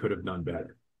anything we could have done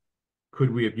better?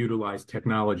 Could we have utilized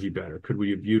technology better? Could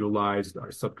we have utilized our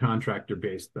subcontractor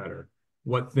base better?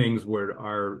 What things would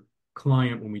our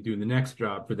client, when we do the next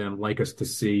job for them, like us to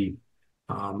see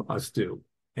us do?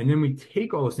 And then we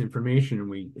take all this information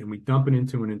and we dump it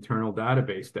into an internal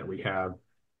database that we have,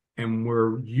 and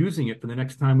we're using it for the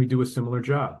next time we do a similar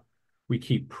job. We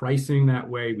keep pricing that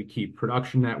way. We keep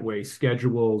production that way,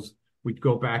 schedules. We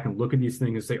go back and look at these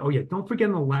things and say, oh yeah, don't forget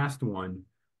in the last one,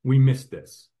 we missed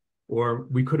this, or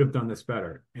we could have done this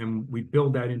better. And we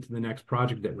build that into the next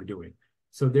project that we're doing.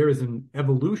 So there is an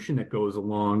evolution that goes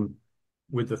along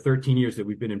with the 13 years that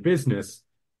we've been in business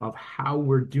of how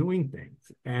we're doing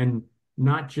things, and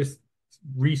not just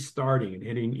restarting and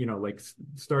hitting, like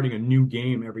starting a new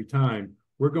game every time.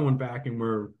 We're going back and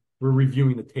we're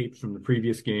reviewing the tapes from the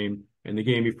previous game and the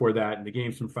game before that and the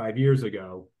games from 5 years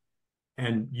ago,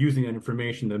 and using that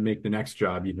information to make the next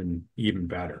job even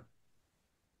better.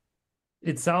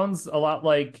 It sounds a lot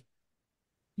like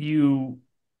you,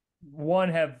 one,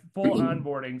 have full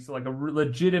onboarding, so like a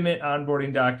legitimate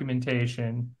onboarding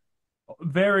documentation,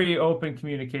 very open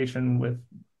communication with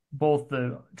both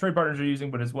the trade partners are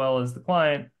using, but as well as the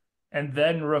client, and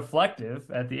then reflective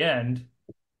at the end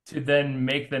to then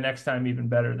make the next time even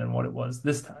better than what it was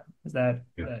this time. Is that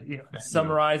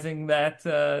summarizing that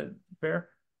fair?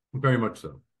 Very much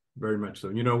so. Very much so.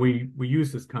 We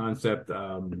use this concept.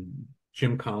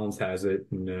 Jim Collins has it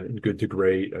in Good to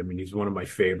Great. I mean, he's one of my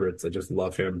favorites. I just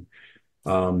love him.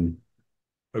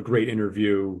 A great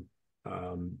interview.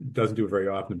 Doesn't do it very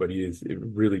often, but he is a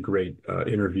really great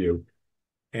interview.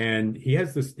 And he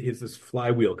has this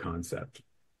flywheel concept.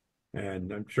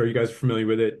 And I'm sure you guys are familiar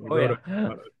with it. He wrote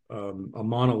a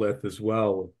monolith as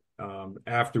well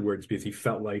afterwards because he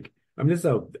felt like, I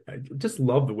just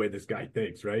love the way this guy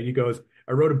thinks, right? He goes,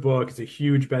 I wrote a book. It's a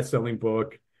huge best-selling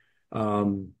book.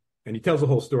 And he tells a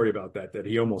whole story about that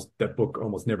book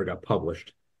almost never got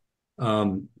published.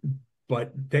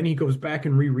 But then he goes back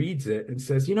and rereads it and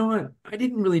says, you know what? I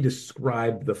didn't really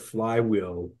describe the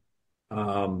flywheel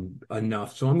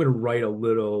enough. So I'm going to write a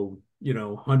little,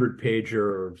 100-pager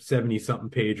or 70-something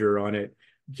pager on it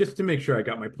just to make sure I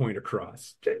got my point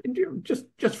across,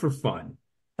 just for fun.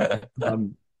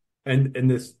 And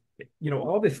this,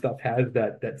 all this stuff has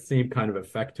that same kind of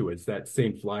effect to it. It's that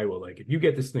same flywheel. Like if you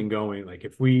get this thing going, like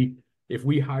if we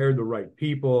hire the right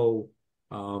people,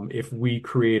 if we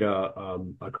create a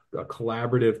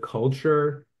collaborative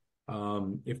culture,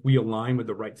 if we align with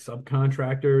the right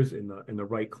subcontractors and the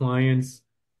right clients,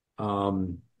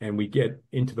 and we get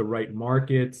into the right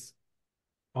markets,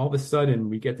 all of a sudden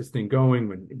we get this thing going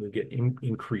when we get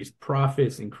increased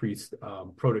profits, increased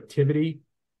productivity.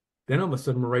 Then all of a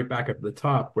sudden we're right back up at the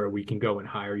top where we can go and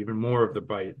hire even more of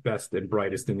the best and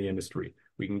brightest in the industry.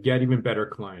 We can get even better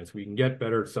clients. We can get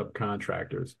better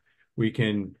subcontractors. We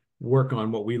can work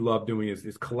on what we love doing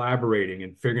is collaborating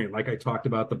and figuring, like I talked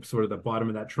about, the sort of the bottom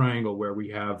of that triangle where we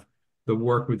have the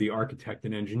work with the architect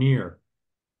and engineer.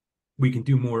 We can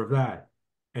do more of that.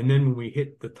 And then when we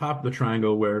hit the top of the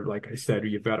triangle where, like I said,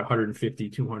 you've got 150,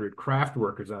 200 craft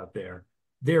workers out there,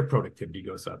 their productivity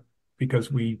goes up because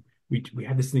we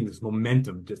have this thing, this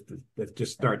momentum that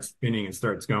just starts spinning and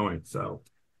starts going. So,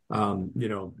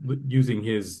 using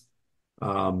his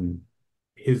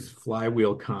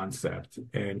flywheel concept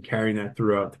and carrying that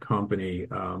throughout the company,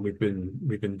 we've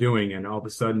been doing, and all of a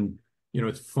sudden,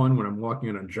 it's fun when I'm walking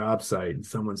on a job site and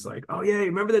someone's like, "Oh yeah,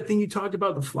 remember that thing you talked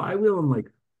about, the flywheel?" I'm like,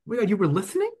 "Oh my God, you were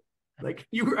listening? Like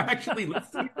you were actually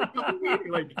listening?"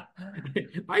 Like,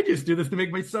 I just do this to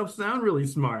make myself sound really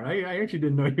smart. I actually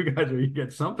didn't know you guys would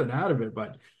get something out of it,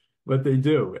 but they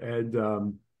do,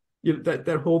 and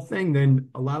that whole thing then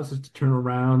allows us to turn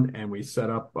around and we set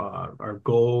up our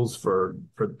goals for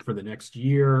the next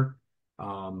year.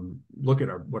 Look at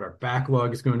what our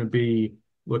backlog is going to be.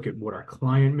 Look at what our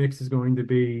client mix is going to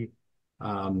be,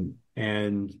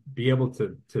 and be able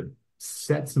to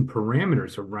set some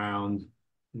parameters around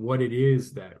what it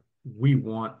is that we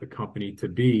want the company to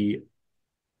be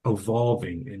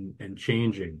evolving and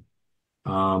changing.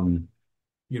 One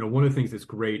of the things that's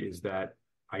great is that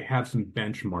I have some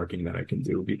benchmarking that I can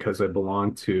do because I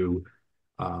belong to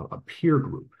a peer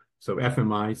group. So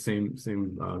FMI, same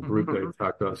group that I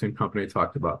talked about, same company I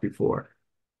talked about before.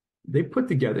 They put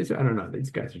together, I don't know,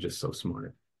 these guys are just so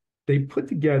smart. They put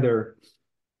together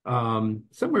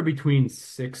somewhere between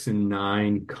 6 and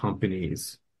 9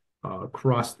 companies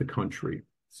across the country.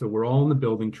 So we're all in the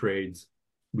building trades.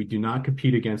 We do not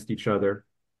compete against each other,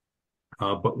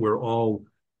 but we're all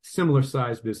similar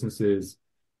sized businesses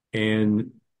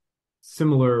and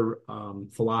similar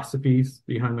philosophies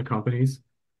behind the companies.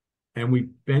 And we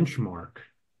benchmark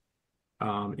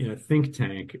in a think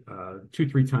tank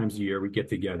 2-3 times a year. We get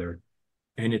together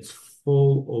and it's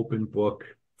full open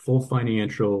book, full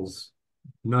financials.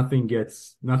 Nothing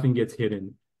gets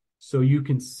hidden. So you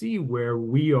can see where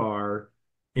we are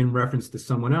in reference to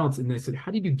someone else. And they said,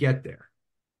 how did you get there?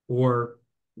 Or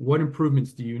what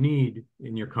improvements do you need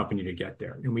in your company to get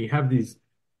there? And we have these,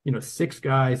 6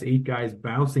 guys, 8 guys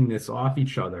bouncing this off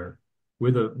each other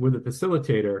with a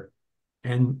facilitator.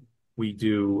 And we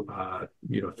do,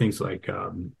 things like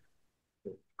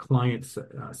client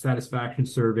satisfaction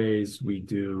surveys. We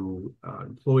do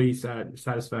employee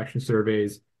satisfaction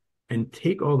surveys, and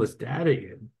take all this data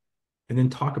in and then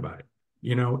talk about it,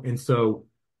 And so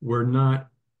we're not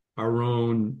our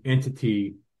own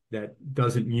entity that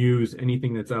doesn't use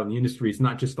anything that's out in the industry. It's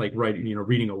not just like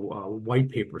reading a white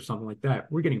paper or something like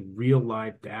that. We're getting real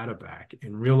live data back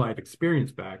and real life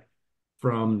experience back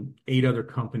from 8 other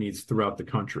companies throughout the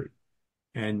country,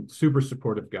 and super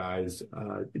supportive guys.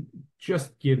 It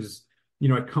just gives,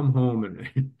 I come home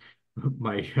and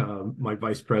my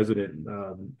vice president,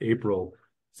 April,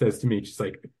 says to me, she's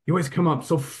like, you always come up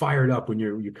so fired up when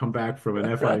you come back from an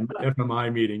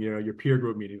FMI meeting, your peer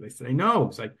group meeting. They say, no,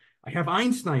 it's like, I have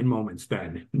Einstein moments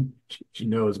then. She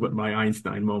knows what my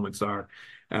Einstein moments are.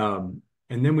 And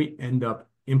then we end up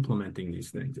implementing these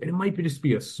things. And it might just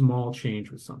be a small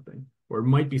change with something, or it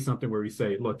might be something where we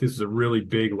say, look, this is a really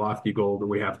big, lofty goal that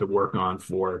we have to work on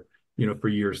for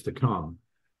years to come.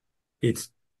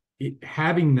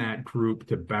 Having that group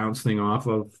to bounce thing off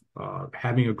of,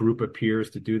 having a group of peers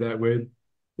to do that with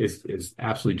is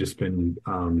absolutely just been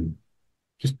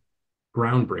just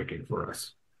groundbreaking for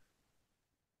us.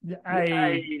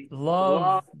 I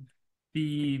love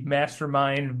the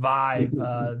mastermind vibe,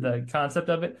 the concept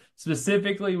of it,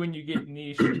 specifically when you get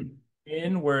niche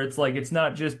in where it's like, it's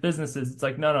not just businesses. It's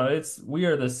like, no, we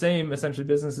are the same, essentially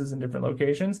businesses in different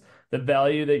locations. The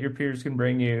value that your peers can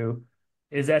bring you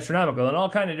is astronomical in all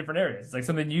kind of different areas. It's like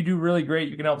something you do really great,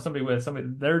 you can help somebody with,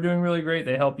 something they're doing really great,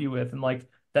 they help you with. And like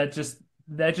that just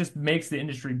makes the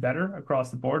industry better across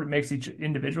the board. It makes each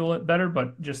individual better,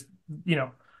 but just,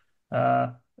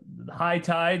 high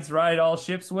tides ride all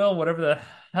ships, whatever the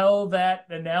hell that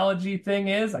analogy thing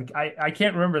is. I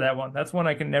can't remember that one. That's one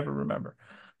I can never remember.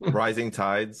 Rising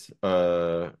tides,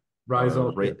 Rise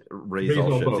all raise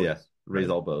all ships, boats. yes. Raise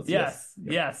all boats. Yes,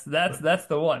 that's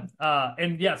the one.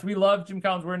 And yes, we love Jim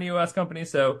Collins. We're an EOS company,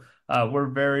 so we're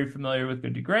very familiar with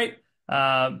Good to Great.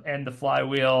 And the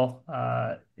flywheel,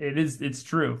 it's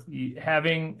true.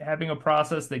 Having a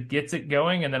process that gets it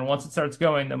going, and then once it starts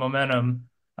going, the momentum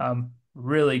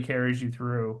really carries you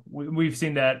through. We've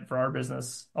seen that for our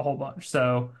business a whole bunch.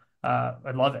 So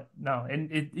I love it. No,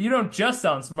 and you don't just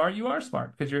sound smart; you are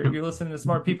smart because you're listening to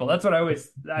smart people. That's what I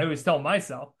always tell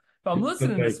myself. If I'm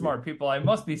listening to smart people, I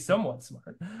must be somewhat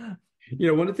smart.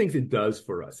 One of the things it does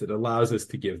for us, it allows us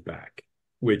to give back,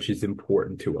 which is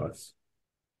important to us.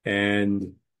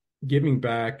 And giving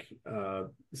back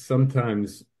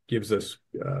sometimes gives us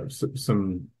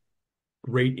some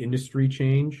great industry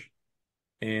change.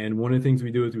 And one of the things we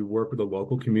do is we work with a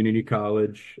local community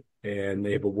college, and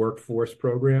they have a workforce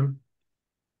program.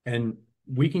 And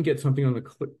we can get something on the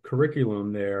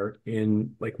curriculum there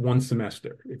in like one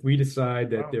semester. If we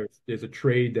decide that there's a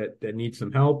trade that needs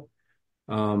some help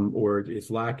or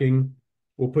is lacking,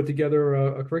 we'll put together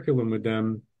a curriculum with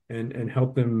them and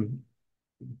help them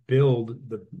build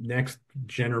the next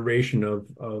generation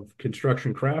of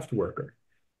construction craft worker.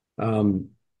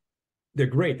 They're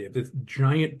great. They have this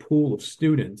giant pool of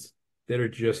students that are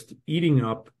just eating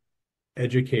up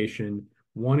education,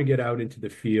 want to get out into the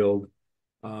field,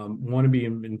 want to be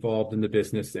involved in the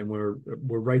business, and we're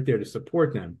right there to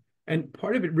support them. And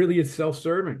part of it really is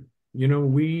self-serving.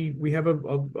 We have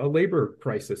a labor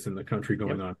crisis in the country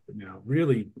going on now,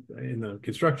 really in the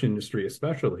construction industry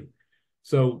especially.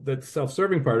 So the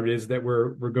self-serving part of it is that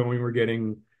we're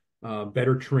getting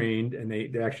better trained, and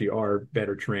they actually are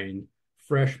better trained,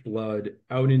 fresh blood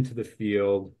out into the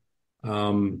field,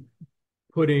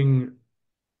 putting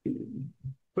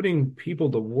people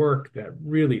to work that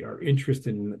really are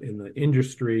interested in the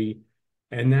industry.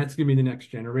 And that's going to be the next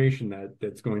generation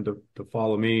that's going to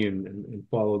follow me and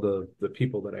follow the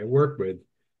people that I work with,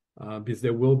 because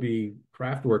there will be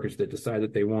craft workers that decide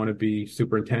that they want to be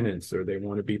superintendents, or they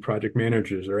want to be project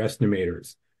managers or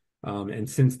estimators. And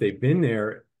since they've been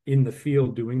there in the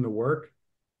field doing the work,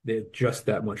 they're just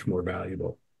that much more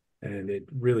valuable. And it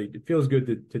feels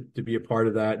good to be a part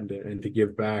of that and to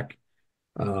give back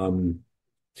to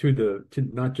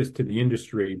not just to the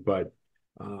industry, but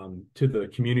to the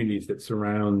communities that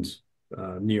surround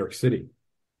New York City.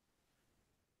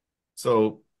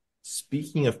 So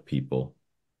speaking of people,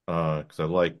 because I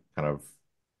like kind of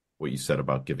what you said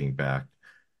about giving back,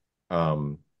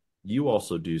 you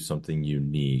also do something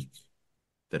unique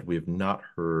that we have not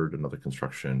heard another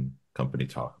construction company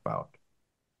talk about.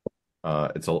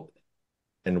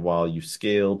 And while you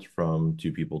scaled from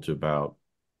 2 people to about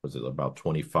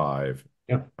 25?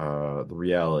 Yeah. The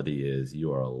reality is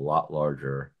you are a lot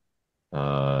larger.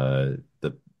 The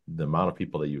amount of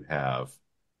people that you have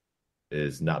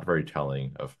is not very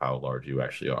telling of how large you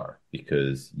actually are,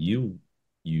 because you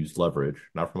use leverage,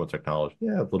 not from a technology,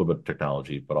 a little bit of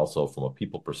technology, but also from a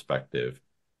people perspective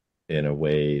in a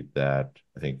way that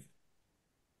I think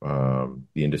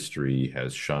the industry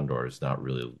has shunned or has not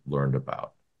really learned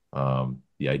about.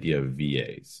 The idea of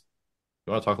VAs.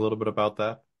 You want to talk a little bit about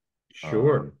that?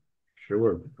 Sure. It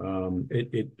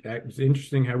was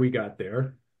interesting how we got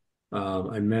there.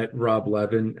 I met Rob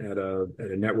Levin at a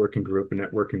networking group, a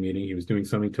networking meeting. He was doing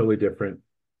something totally different,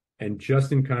 and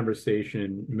just in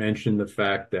conversation mentioned the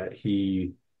fact that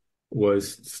he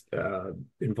was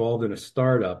involved in a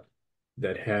startup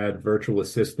that had virtual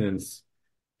assistants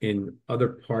in other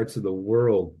parts of the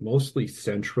world, mostly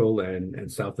Central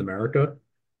and South America,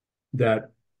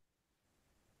 that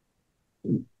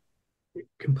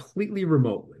completely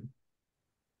remotely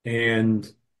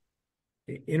and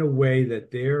in a way that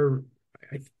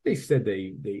I think they said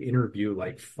they interview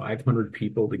like 500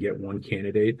 people to get one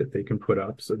candidate that they can put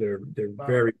up. So they're Wow.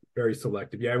 very, very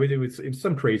selective. Yeah, it was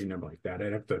some crazy number like that.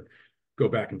 I'd have to go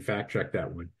back and fact check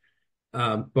that one.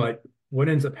 But what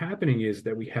ends up happening is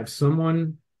that we have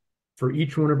someone for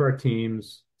each one of our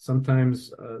teams,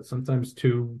 sometimes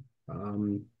two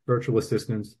virtual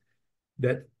assistants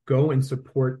that go and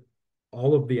support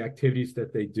all of the activities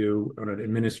that they do on an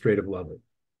administrative level.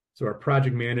 So our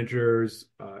project managers,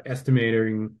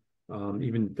 estimating,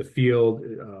 even the field.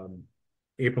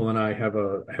 April and I have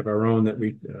our own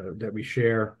that we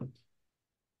share,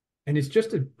 and it's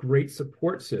just a great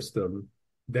support system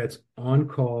that's on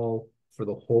call for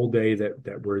the whole day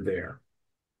that we're there.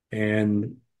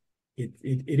 And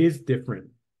it is different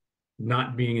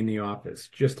not being in the office,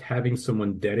 just having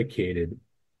someone dedicated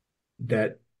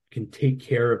that can take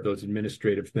care of those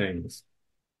administrative things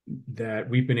that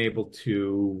we've been able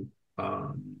to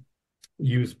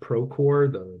use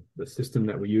Procore, the system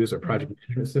that we use, our project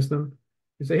management system.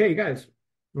 You say, hey, you guys,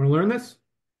 you want to learn this?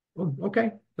 Oh,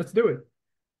 okay, let's do it.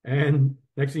 And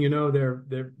next thing you know, they're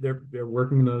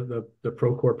working the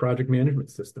Procore project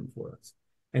management system for us.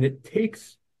 And it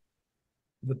takes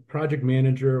the project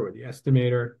manager or the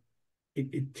estimator,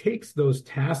 it takes those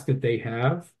tasks that they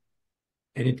have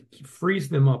and it frees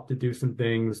them up to do some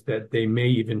things that they may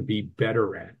even be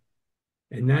better at.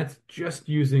 And that's just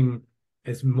using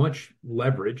as much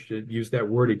leverage, to use that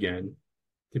word again,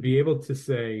 to be able to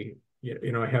say,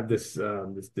 I have this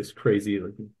crazy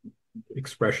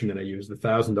expression that I use, the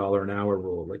 $1,000 an hour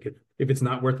rule. Like if it's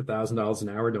not worth $1,000 an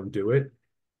hour, don't do it.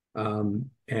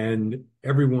 And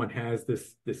everyone has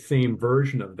the same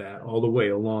version of that all the way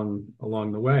along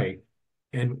the way.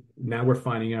 And now we're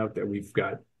finding out that we've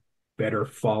got better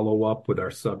follow up with our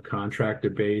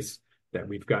subcontractor base, that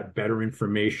we've got better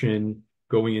information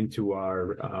going into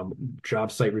our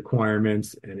job site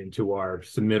requirements and into our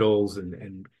submittals,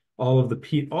 and all of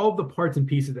the parts and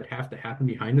pieces that have to happen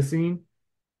behind the scene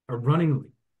are running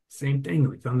same thing.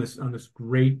 It's on this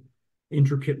great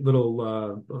intricate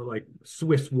little like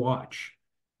Swiss watch,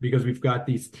 because we've got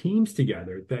these teams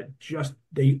together that just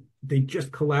they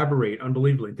just collaborate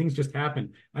unbelievably. Things just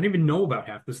happen. I don't even know about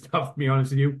half the stuff, to be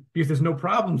honest with you, because there's no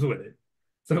problems with it.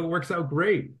 So it works out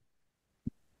great.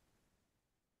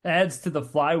 Adds to the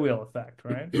flywheel effect,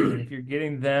 right? If you're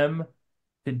getting them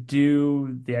to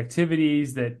do the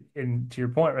activities that, and to your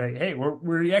point, right? Hey,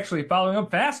 we're actually following up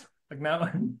faster. Like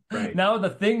now, right. Now the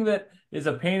thing that is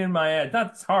a pain in my ass,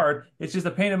 not it's hard, it's just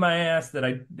a pain in my ass that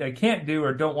I can't do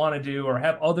or don't want to do or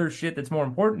have other shit that's more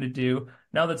important to do.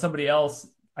 Now that somebody else,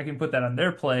 I can put that on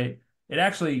their plate. It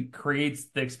actually creates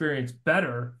the experience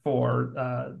better for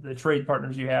the trade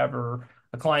partners you have or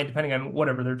a client, depending on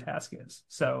whatever their task is.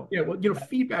 So yeah, well,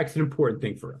 feedback's an important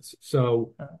thing for us.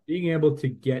 So being able to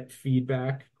get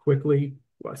feedback quickly,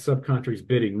 subcontractor's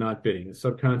bidding, not bidding. The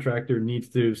subcontractor needs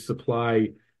to supply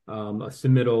a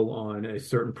submittal on a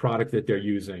certain product that they're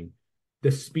using.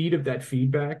 The speed of that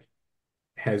feedback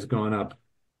has gone up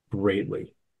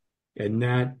greatly. And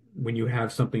that when you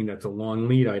have something that's a long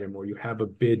lead item, or you have a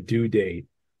bid due date,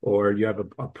 or you have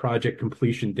a project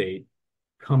completion date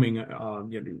coming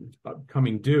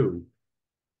due,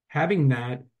 having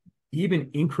that even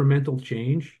incremental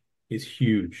change is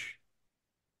huge.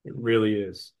 It really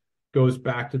is. Goes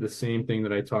back to the same thing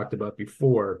that I talked about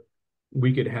before.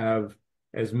 We could have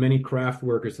as many craft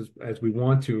workers as we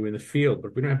want to in the field, but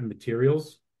if we don't have the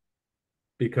materials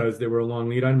because they were a long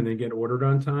lead item and they get ordered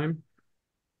on time,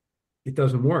 it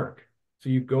doesn't work. So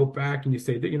you go back and you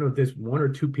say that, there's one or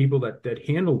two people that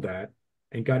handled that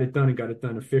and got it done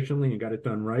efficiently and got it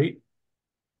done right.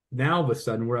 Now, all of a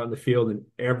sudden, we're out in the field and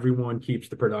everyone keeps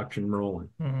the production rolling.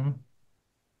 Mm-hmm.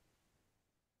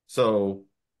 So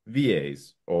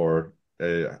VAs, or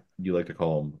you like to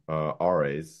call them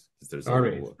RAs, because there's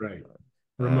RAs, right?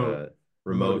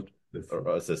 Remote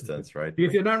assistants, right?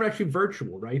 Because they're not actually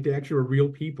virtual, right? They actually are real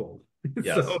people.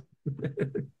 Yes. So...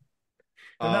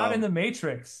 They're not in the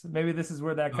Matrix. Maybe this is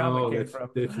where that comment came from.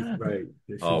 This is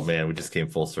right. Man, we just came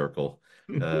full circle.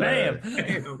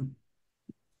 Bam.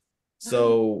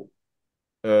 So,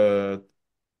 can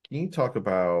you talk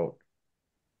about,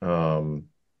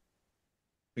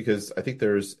 because I think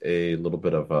there's a little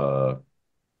bit of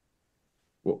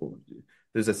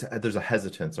there's a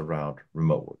hesitance around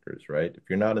remote workers, right? If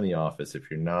you're not in the office,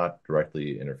 if you're not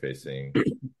directly interfacing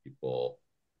with people,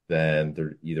 then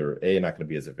they're either A, not going to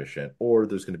be as efficient, or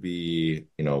there's going to be,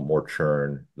 more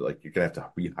churn. Like you're going to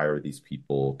have to rehire these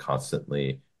people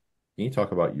constantly. Can you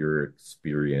talk about your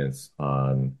experience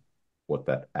on what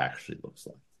that actually looks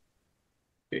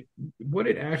like? What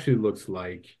it actually looks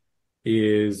like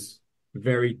is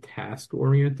very task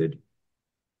oriented.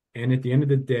 And at the end of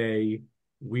the day,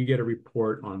 we get a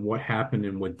report on what happened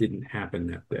and what didn't happen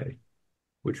that day,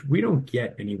 which we don't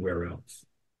get anywhere else.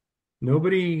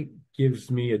 Nobody gives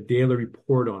me a daily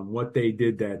report on what they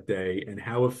did that day and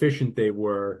how efficient they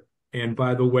were. And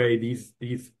by the way, these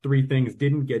three things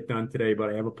didn't get done today, but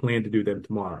I have a plan to do them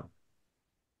tomorrow.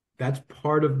 That's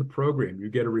part of the program. You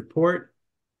get a report.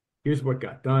 Here's what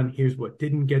got done. Here's what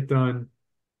didn't get done.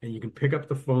 And you can pick up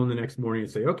the phone the next morning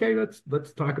and say, okay,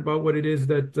 let's talk about what it is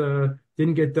that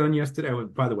didn't get done yesterday. Oh,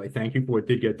 by the way, thank you for what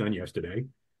did get done yesterday,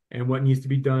 and what needs to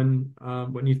be done,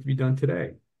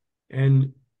 today.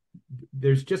 And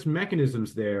there's just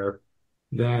mechanisms there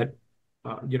that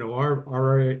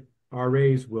our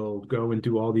RAs will go and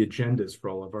do all the agendas for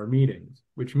all of our meetings,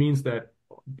 which means that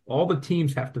all the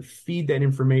teams have to feed that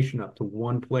information up to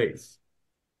one place.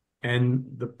 And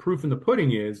the proof in the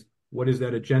pudding is, what does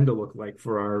that agenda look like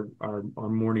for our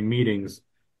morning meetings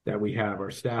that we have,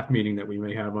 our staff meeting that we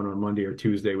may have on a Monday or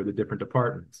Tuesday with the different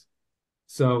departments?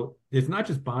 So it's not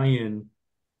just buy-in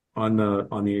on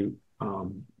the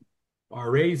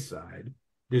RA's side.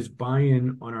 There's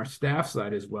buy-in on our staff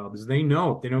side as well, because they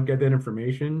know if they don't get that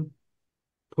information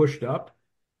pushed up,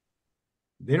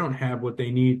 they don't have what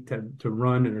they need to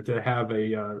run or to have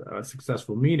a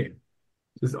successful meeting.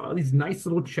 There's all these nice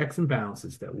little checks and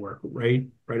balances that work right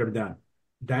up and down.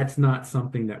 That's not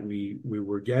something that we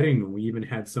were getting when we even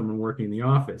had someone working in the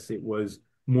office. It was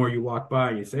more you walk by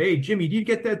and you say, hey, Jimmy, did you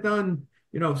get that done?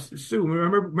 Sue,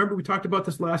 remember we talked about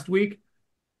this last week?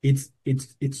 It's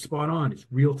spot on. It's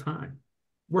real time.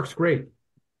 Works great.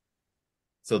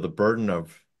 So the burden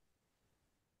of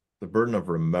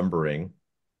remembering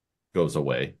goes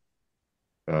away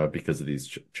because of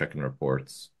these check-in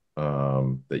reports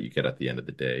that you get at the end of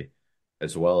the day,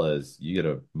 as well as you get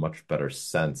a much better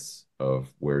sense of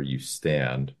where you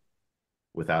stand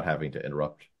without having to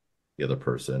interrupt the other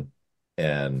person.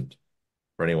 And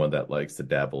for anyone that likes to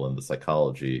dabble in the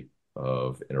psychology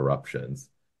of interruptions,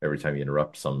 every time you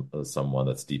interrupt someone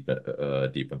that's deep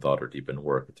in thought or deep in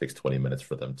work, it takes 20 minutes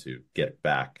for them to get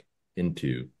back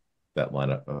into that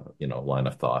line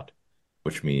of thought,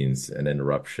 which means an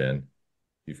interruption.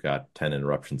 You've got 10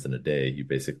 interruptions in a day, you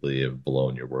basically have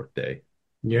blown your work day.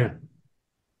 Yeah.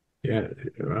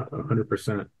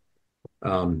 100%.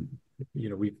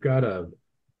 We've got a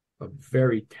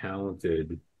very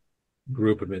talented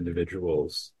group of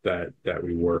individuals that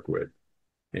we work with,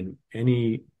 and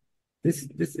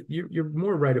you're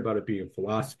more right about it being a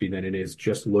philosophy than it is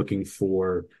just looking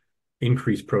for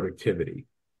increased productivity.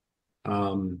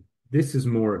 This is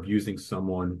more of using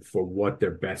someone for what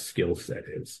their best skill set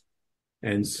is.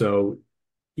 And so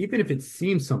even if it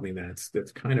seems something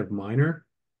that's kind of minor,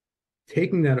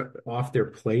 taking that off their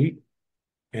plate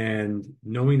and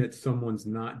knowing that someone's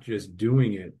not just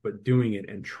doing it, but doing it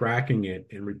and tracking it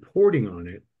and reporting on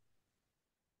it,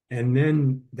 and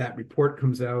then that report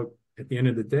comes out at the end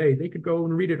of the day, they could go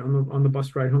and read it on the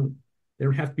bus ride home. They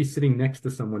don't have to be sitting next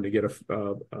to someone to get an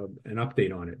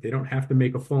update on it. They don't have to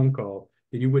make a phone call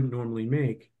that you wouldn't normally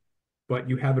make, but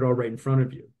you have it all right in front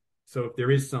of you. So if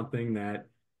there is something that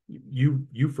you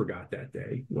forgot that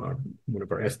day, well, one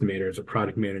of our estimators or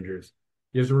product managers,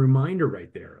 there's a reminder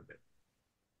right there of it.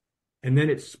 And then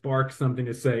it sparks something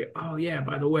to say, oh yeah,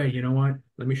 by the way, you know what?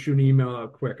 Let me shoot an email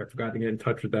out quick. I forgot to get in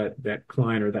touch with that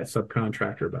client or that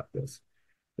subcontractor about this.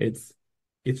 It's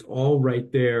all right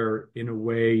there in a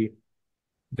way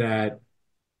that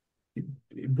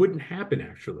it wouldn't happen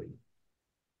actually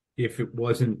if it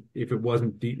wasn't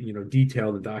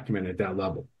detailed and documented at that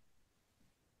level.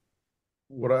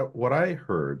 What I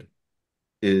heard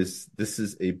is this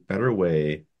is a better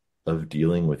way of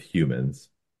dealing with humans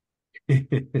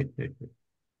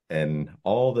and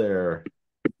all their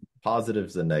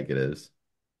positives and negatives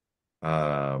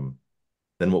than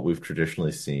what we've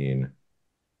traditionally seen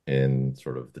in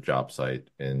sort of the job site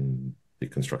in the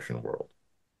construction world.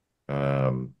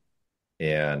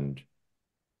 And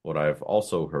what I've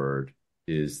also heard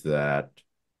is that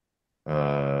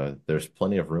there's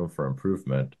plenty of room for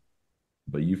improvement,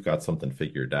 but you've got something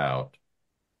figured out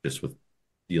just with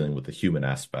dealing with the human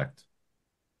aspect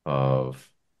of,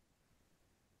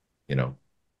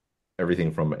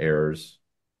 everything from errors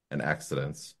and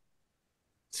accidents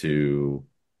to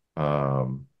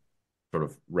sort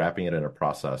of wrapping it in a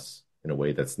process in a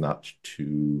way that's not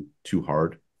too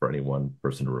hard for any one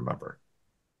person to remember.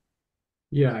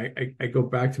 Yeah, I go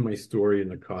back to my story in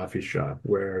the coffee shop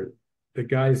where the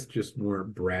guys just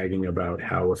weren't bragging about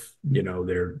how, if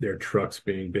their trucks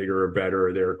being bigger or better,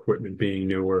 or their equipment being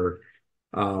newer.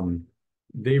 Um,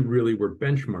 they really were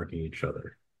benchmarking each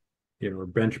other, or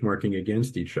benchmarking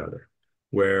against each other,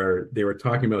 where they were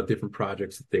talking about different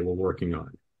projects that they were working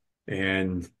on.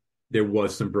 And there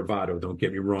was some bravado, don't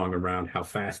get me wrong, around how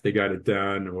fast they got it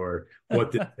done, or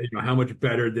how much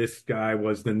better this guy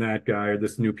was than that guy, or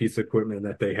this new piece of equipment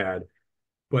that they had.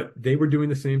 But they were doing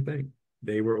the same thing.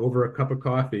 They were over a cup of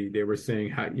coffee. They were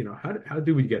saying, how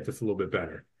do we get this a little bit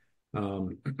better?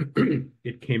 Um,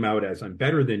 it came out as, I'm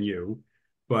better than you,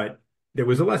 but there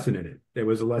was a lesson in it. There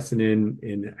was a lesson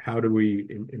in how do we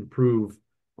improve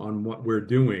on what we're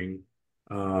doing,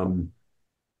 um,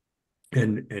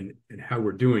 and how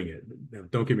we're doing it. Now,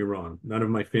 don't get me wrong. None of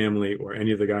my family or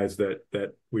any of the guys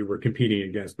that we were competing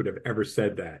against would have ever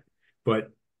said that. But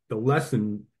the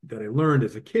lesson that I learned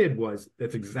as a kid was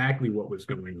that's exactly what was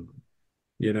going on.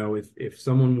 If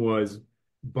someone was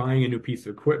buying a new piece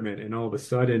of equipment and all of a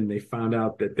sudden they found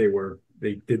out that they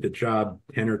did the job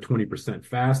 10 or 20%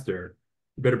 faster,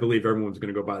 you better believe everyone's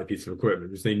going to go buy the piece of equipment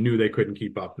because they knew they couldn't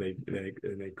keep up. They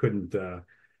couldn't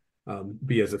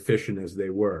be as efficient as they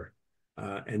were.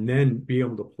 And then be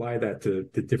able to apply that to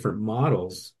different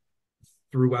models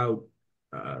throughout,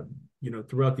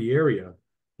 throughout the area,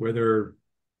 whether,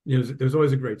 there's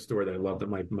always a great story that I love that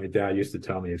my dad used to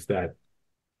tell me is that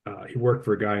he worked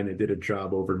for a guy and they did a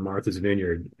job over in Martha's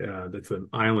Vineyard. That's an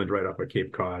island right off of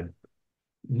Cape Cod,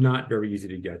 not very easy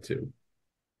to get to.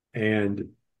 And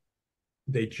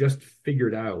they just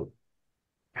figured out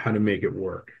how to make it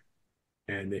work.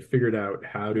 And they figured out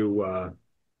how to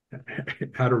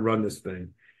run this thing.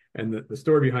 And the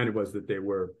story behind it was that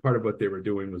part of what they were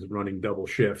doing was running double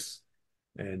shifts.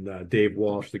 And Dave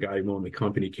Walsh, the guy who owned the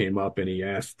company, came up and he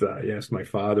asked my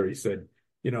father, he said,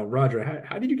 Roger,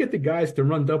 how did you get the guys to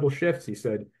run double shifts? He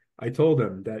said, I told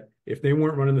them that if they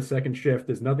weren't running the second shift,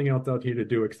 there's nothing else out here to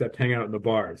do except hang out in the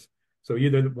bars. So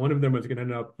either one of them was going to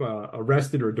end up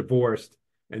arrested or divorced.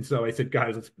 And so I said,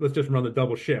 guys, let's just run the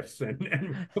double shifts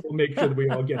and we'll make sure that we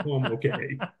all get home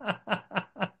okay.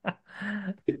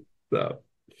 So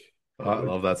I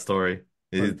love that story.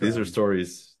 These are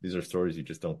stories you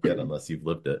just don't get unless you've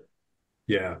lived it.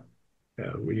 Yeah.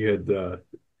 We had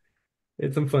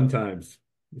some fun times.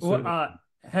 Well,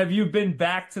 have you been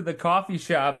back to the coffee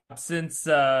shop since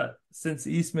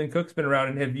Eastman Cook's been around,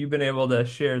 and have you been able to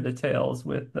share the tales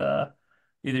with either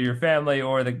your family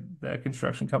or the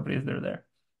construction companies that are there?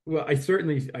 Well, I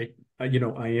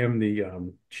am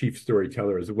the chief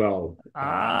storyteller as well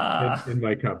in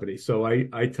my company. So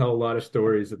I tell a lot of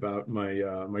stories about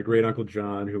my great uncle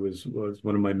John, who was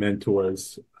one of my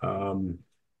mentors.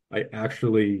 I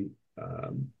actually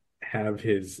have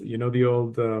his, the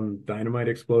old dynamite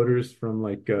exploders from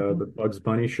the Bugs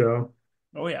Bunny show.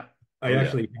 Oh yeah. I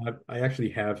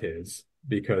actually have his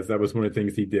because that was one of the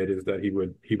things he did is that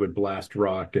he would blast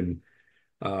rock. And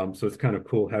so it's kind of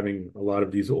cool having a lot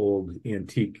of these old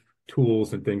antique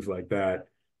tools and things like that.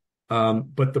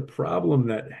 But the problem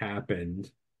that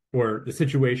happened, or the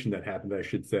situation that happened, I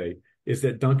should say, is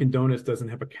that Dunkin' Donuts doesn't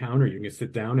have a counter you can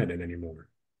sit down at it anymore.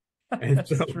 And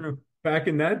That's true. Back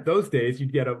in those days,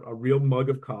 you'd get a real mug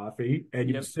of coffee and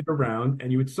you'd sit around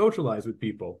and you would socialize with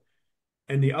people.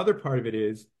 And the other part of it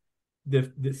is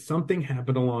that something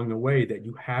happened along the way that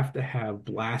you have to have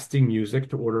blasting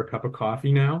music to order a cup of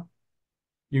coffee now.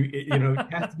 It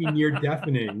has to be near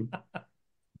deafening,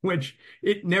 which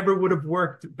it never would have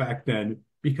worked back then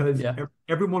because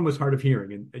everyone was hard of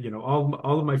hearing. And,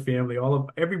 all of my family,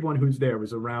 everyone who's there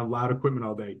was around loud equipment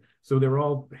all day. So they were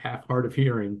all half hard of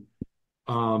hearing.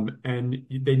 And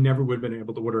they never would have been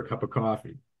able to order a cup of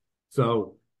coffee.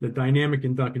 So the dynamic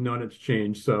in Dunkin' Donuts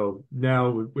changed. So now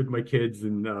with my kids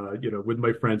and, with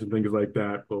my friends and things like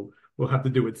that, we'll have to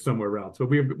do it somewhere else. So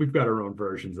we've got our own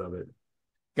versions of it.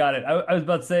 Got it. I was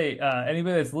about to say,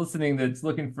 anybody that's listening that's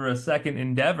looking for a second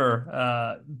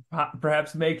endeavor,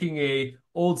 perhaps making a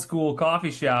old school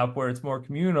coffee shop where it's more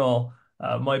communal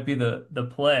might be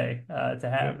the play to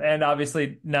have. Yeah. And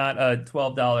obviously not a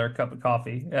 $12 cup of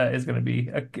coffee is going to be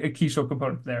a key show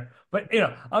component there. But,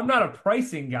 I'm not a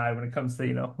pricing guy when it comes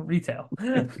to, retail.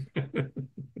 And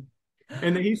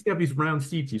they used to have these round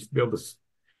seats you used to be able to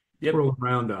twirl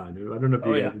around on. I don't know if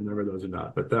you guys remember those or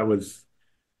not, but that was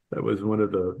one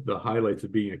of the highlights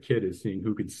of being a kid is seeing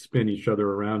who could spin each other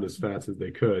around as fast as they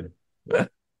could.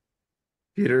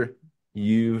 Peter,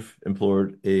 you've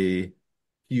implored a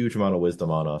huge amount of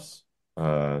wisdom on us.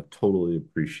 Totally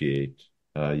appreciate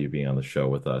you being on the show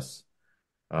with us.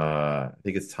 I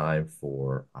think it's time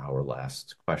for our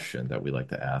last question that we like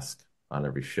to ask on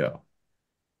every show.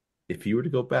 if you were to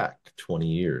go back 20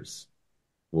 years,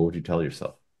 what would you tell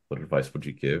yourself? What advice would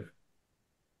you give?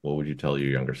 What would you tell your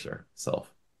younger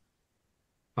self?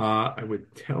 I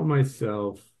would tell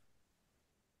myself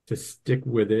to stick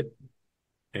with it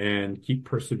and keep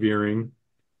persevering.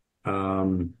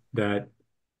 That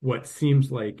what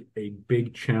seems like a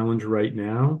big challenge right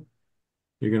now,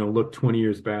 you're going to look 20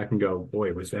 years back and go,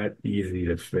 boy, was that easy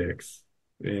to fix?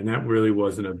 And that really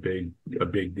wasn't a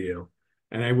big deal.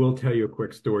 And I will tell you a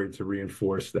quick story to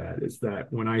reinforce that, is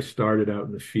that when I started out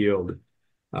in the field,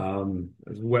 I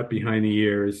was wet behind the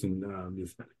ears and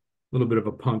this little bit of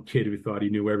a punk kid who thought he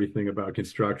knew everything about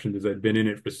construction because I'd been in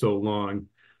it for so long.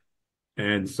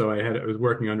 And so I was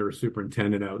working under a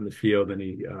superintendent out in the field, and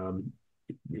he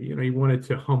wanted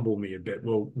to humble me a bit.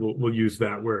 We'll use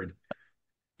that word.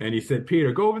 And he said,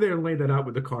 Peter, go over there and lay that out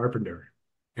with the carpenter.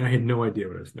 And I had no idea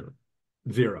what I was doing.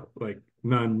 Zero, like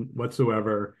none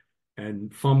whatsoever.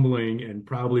 And fumbling and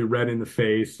probably red in the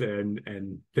face and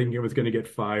thinking I was going to get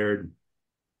fired.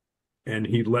 And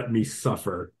he let me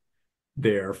suffer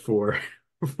there for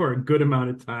a good amount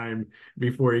of time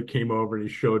before he came over and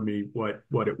he showed me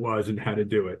what it was and how to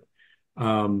do it.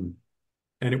 And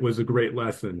it was a great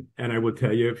lesson. And I will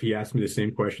tell you, if he asked me the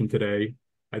same question today,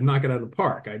 I'd knock it out of the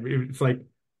park. It's like,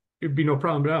 it'd be no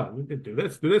problem at all. We could do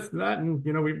this, that, and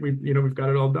we've got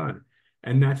it all done.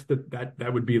 And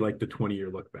that would be like the 20-year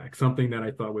look back, something that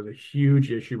I thought was a huge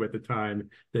issue at the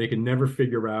time that I could never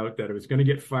figure out, that I was going to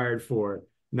get fired for.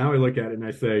 Now I look at it and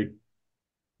I say,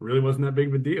 really wasn't that big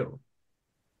of a deal.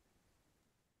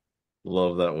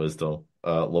 Love that wisdom.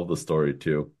 Love the story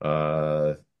too.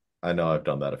 I know I've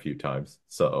done that a few times.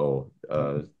 So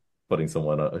putting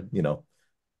someone,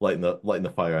 lighting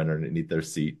the fire underneath their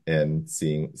seat and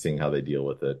seeing how they deal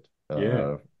with it.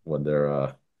 When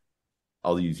they're,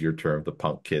 I'll use your term, the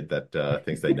punk kid that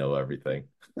thinks they know everything.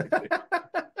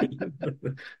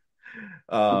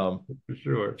 For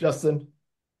sure. Justin,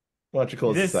 why don't you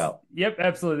close this out? Yep,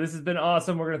 absolutely. This has been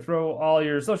awesome. We're going to throw all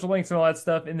your social links and all that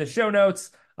stuff in the show notes.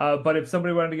 But if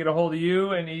somebody wanted to get a hold of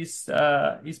you and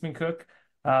Eastman Cook,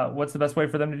 what's the best way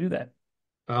for them to do that?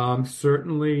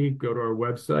 Certainly go to our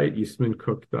website,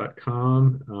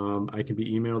 eastmancook.com. I can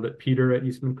be emailed at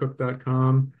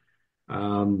peter@eastmancook.com.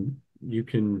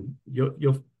 If you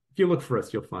look for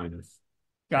us, you'll find us.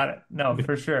 Got it. No,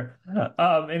 for sure.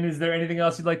 And is there anything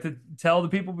else you'd like to tell the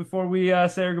people before we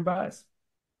say our goodbyes?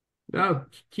 No,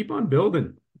 keep on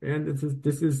building. And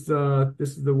this is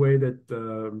the way that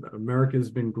America has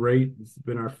been great. It's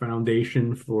been our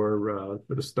foundation for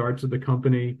the starts of the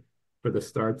company, for the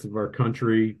starts of our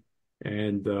country,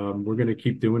 and we're going to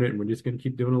keep doing it. And we're just going to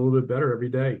keep doing a little bit better every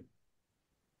day.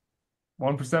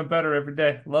 1% better every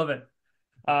day. Love it.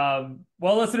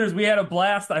 Well, listeners, we had a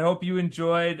blast. I hope you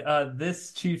enjoyed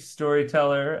this chief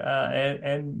storyteller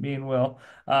and me and Will.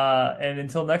 And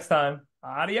until next time,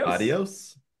 adios.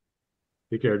 Adios.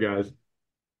 Take care, guys.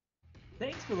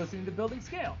 Thanks for listening to Building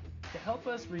Scale. To help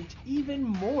us reach even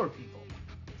more people,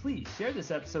 please share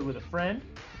this episode with a friend,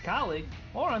 a colleague,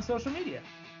 or on social media.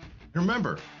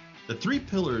 Remember, the 3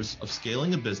 pillars of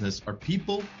scaling a business are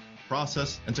people,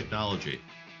 process, and technology.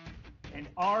 And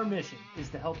our mission is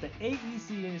to help the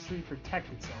AEC industry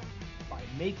protect itself by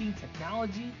making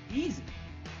technology easy.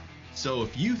 So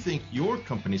if you think your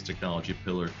company's technology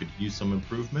pillar could use some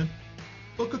improvement,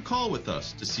 book a call with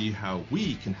us to see how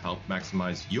we can help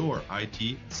maximize your IT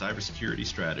and cybersecurity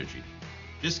strategy.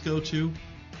 Just go to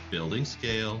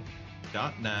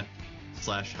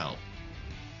buildingscale.net/help.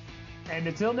 And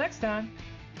until next time,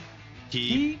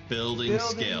 Keep building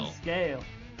scale. Scale.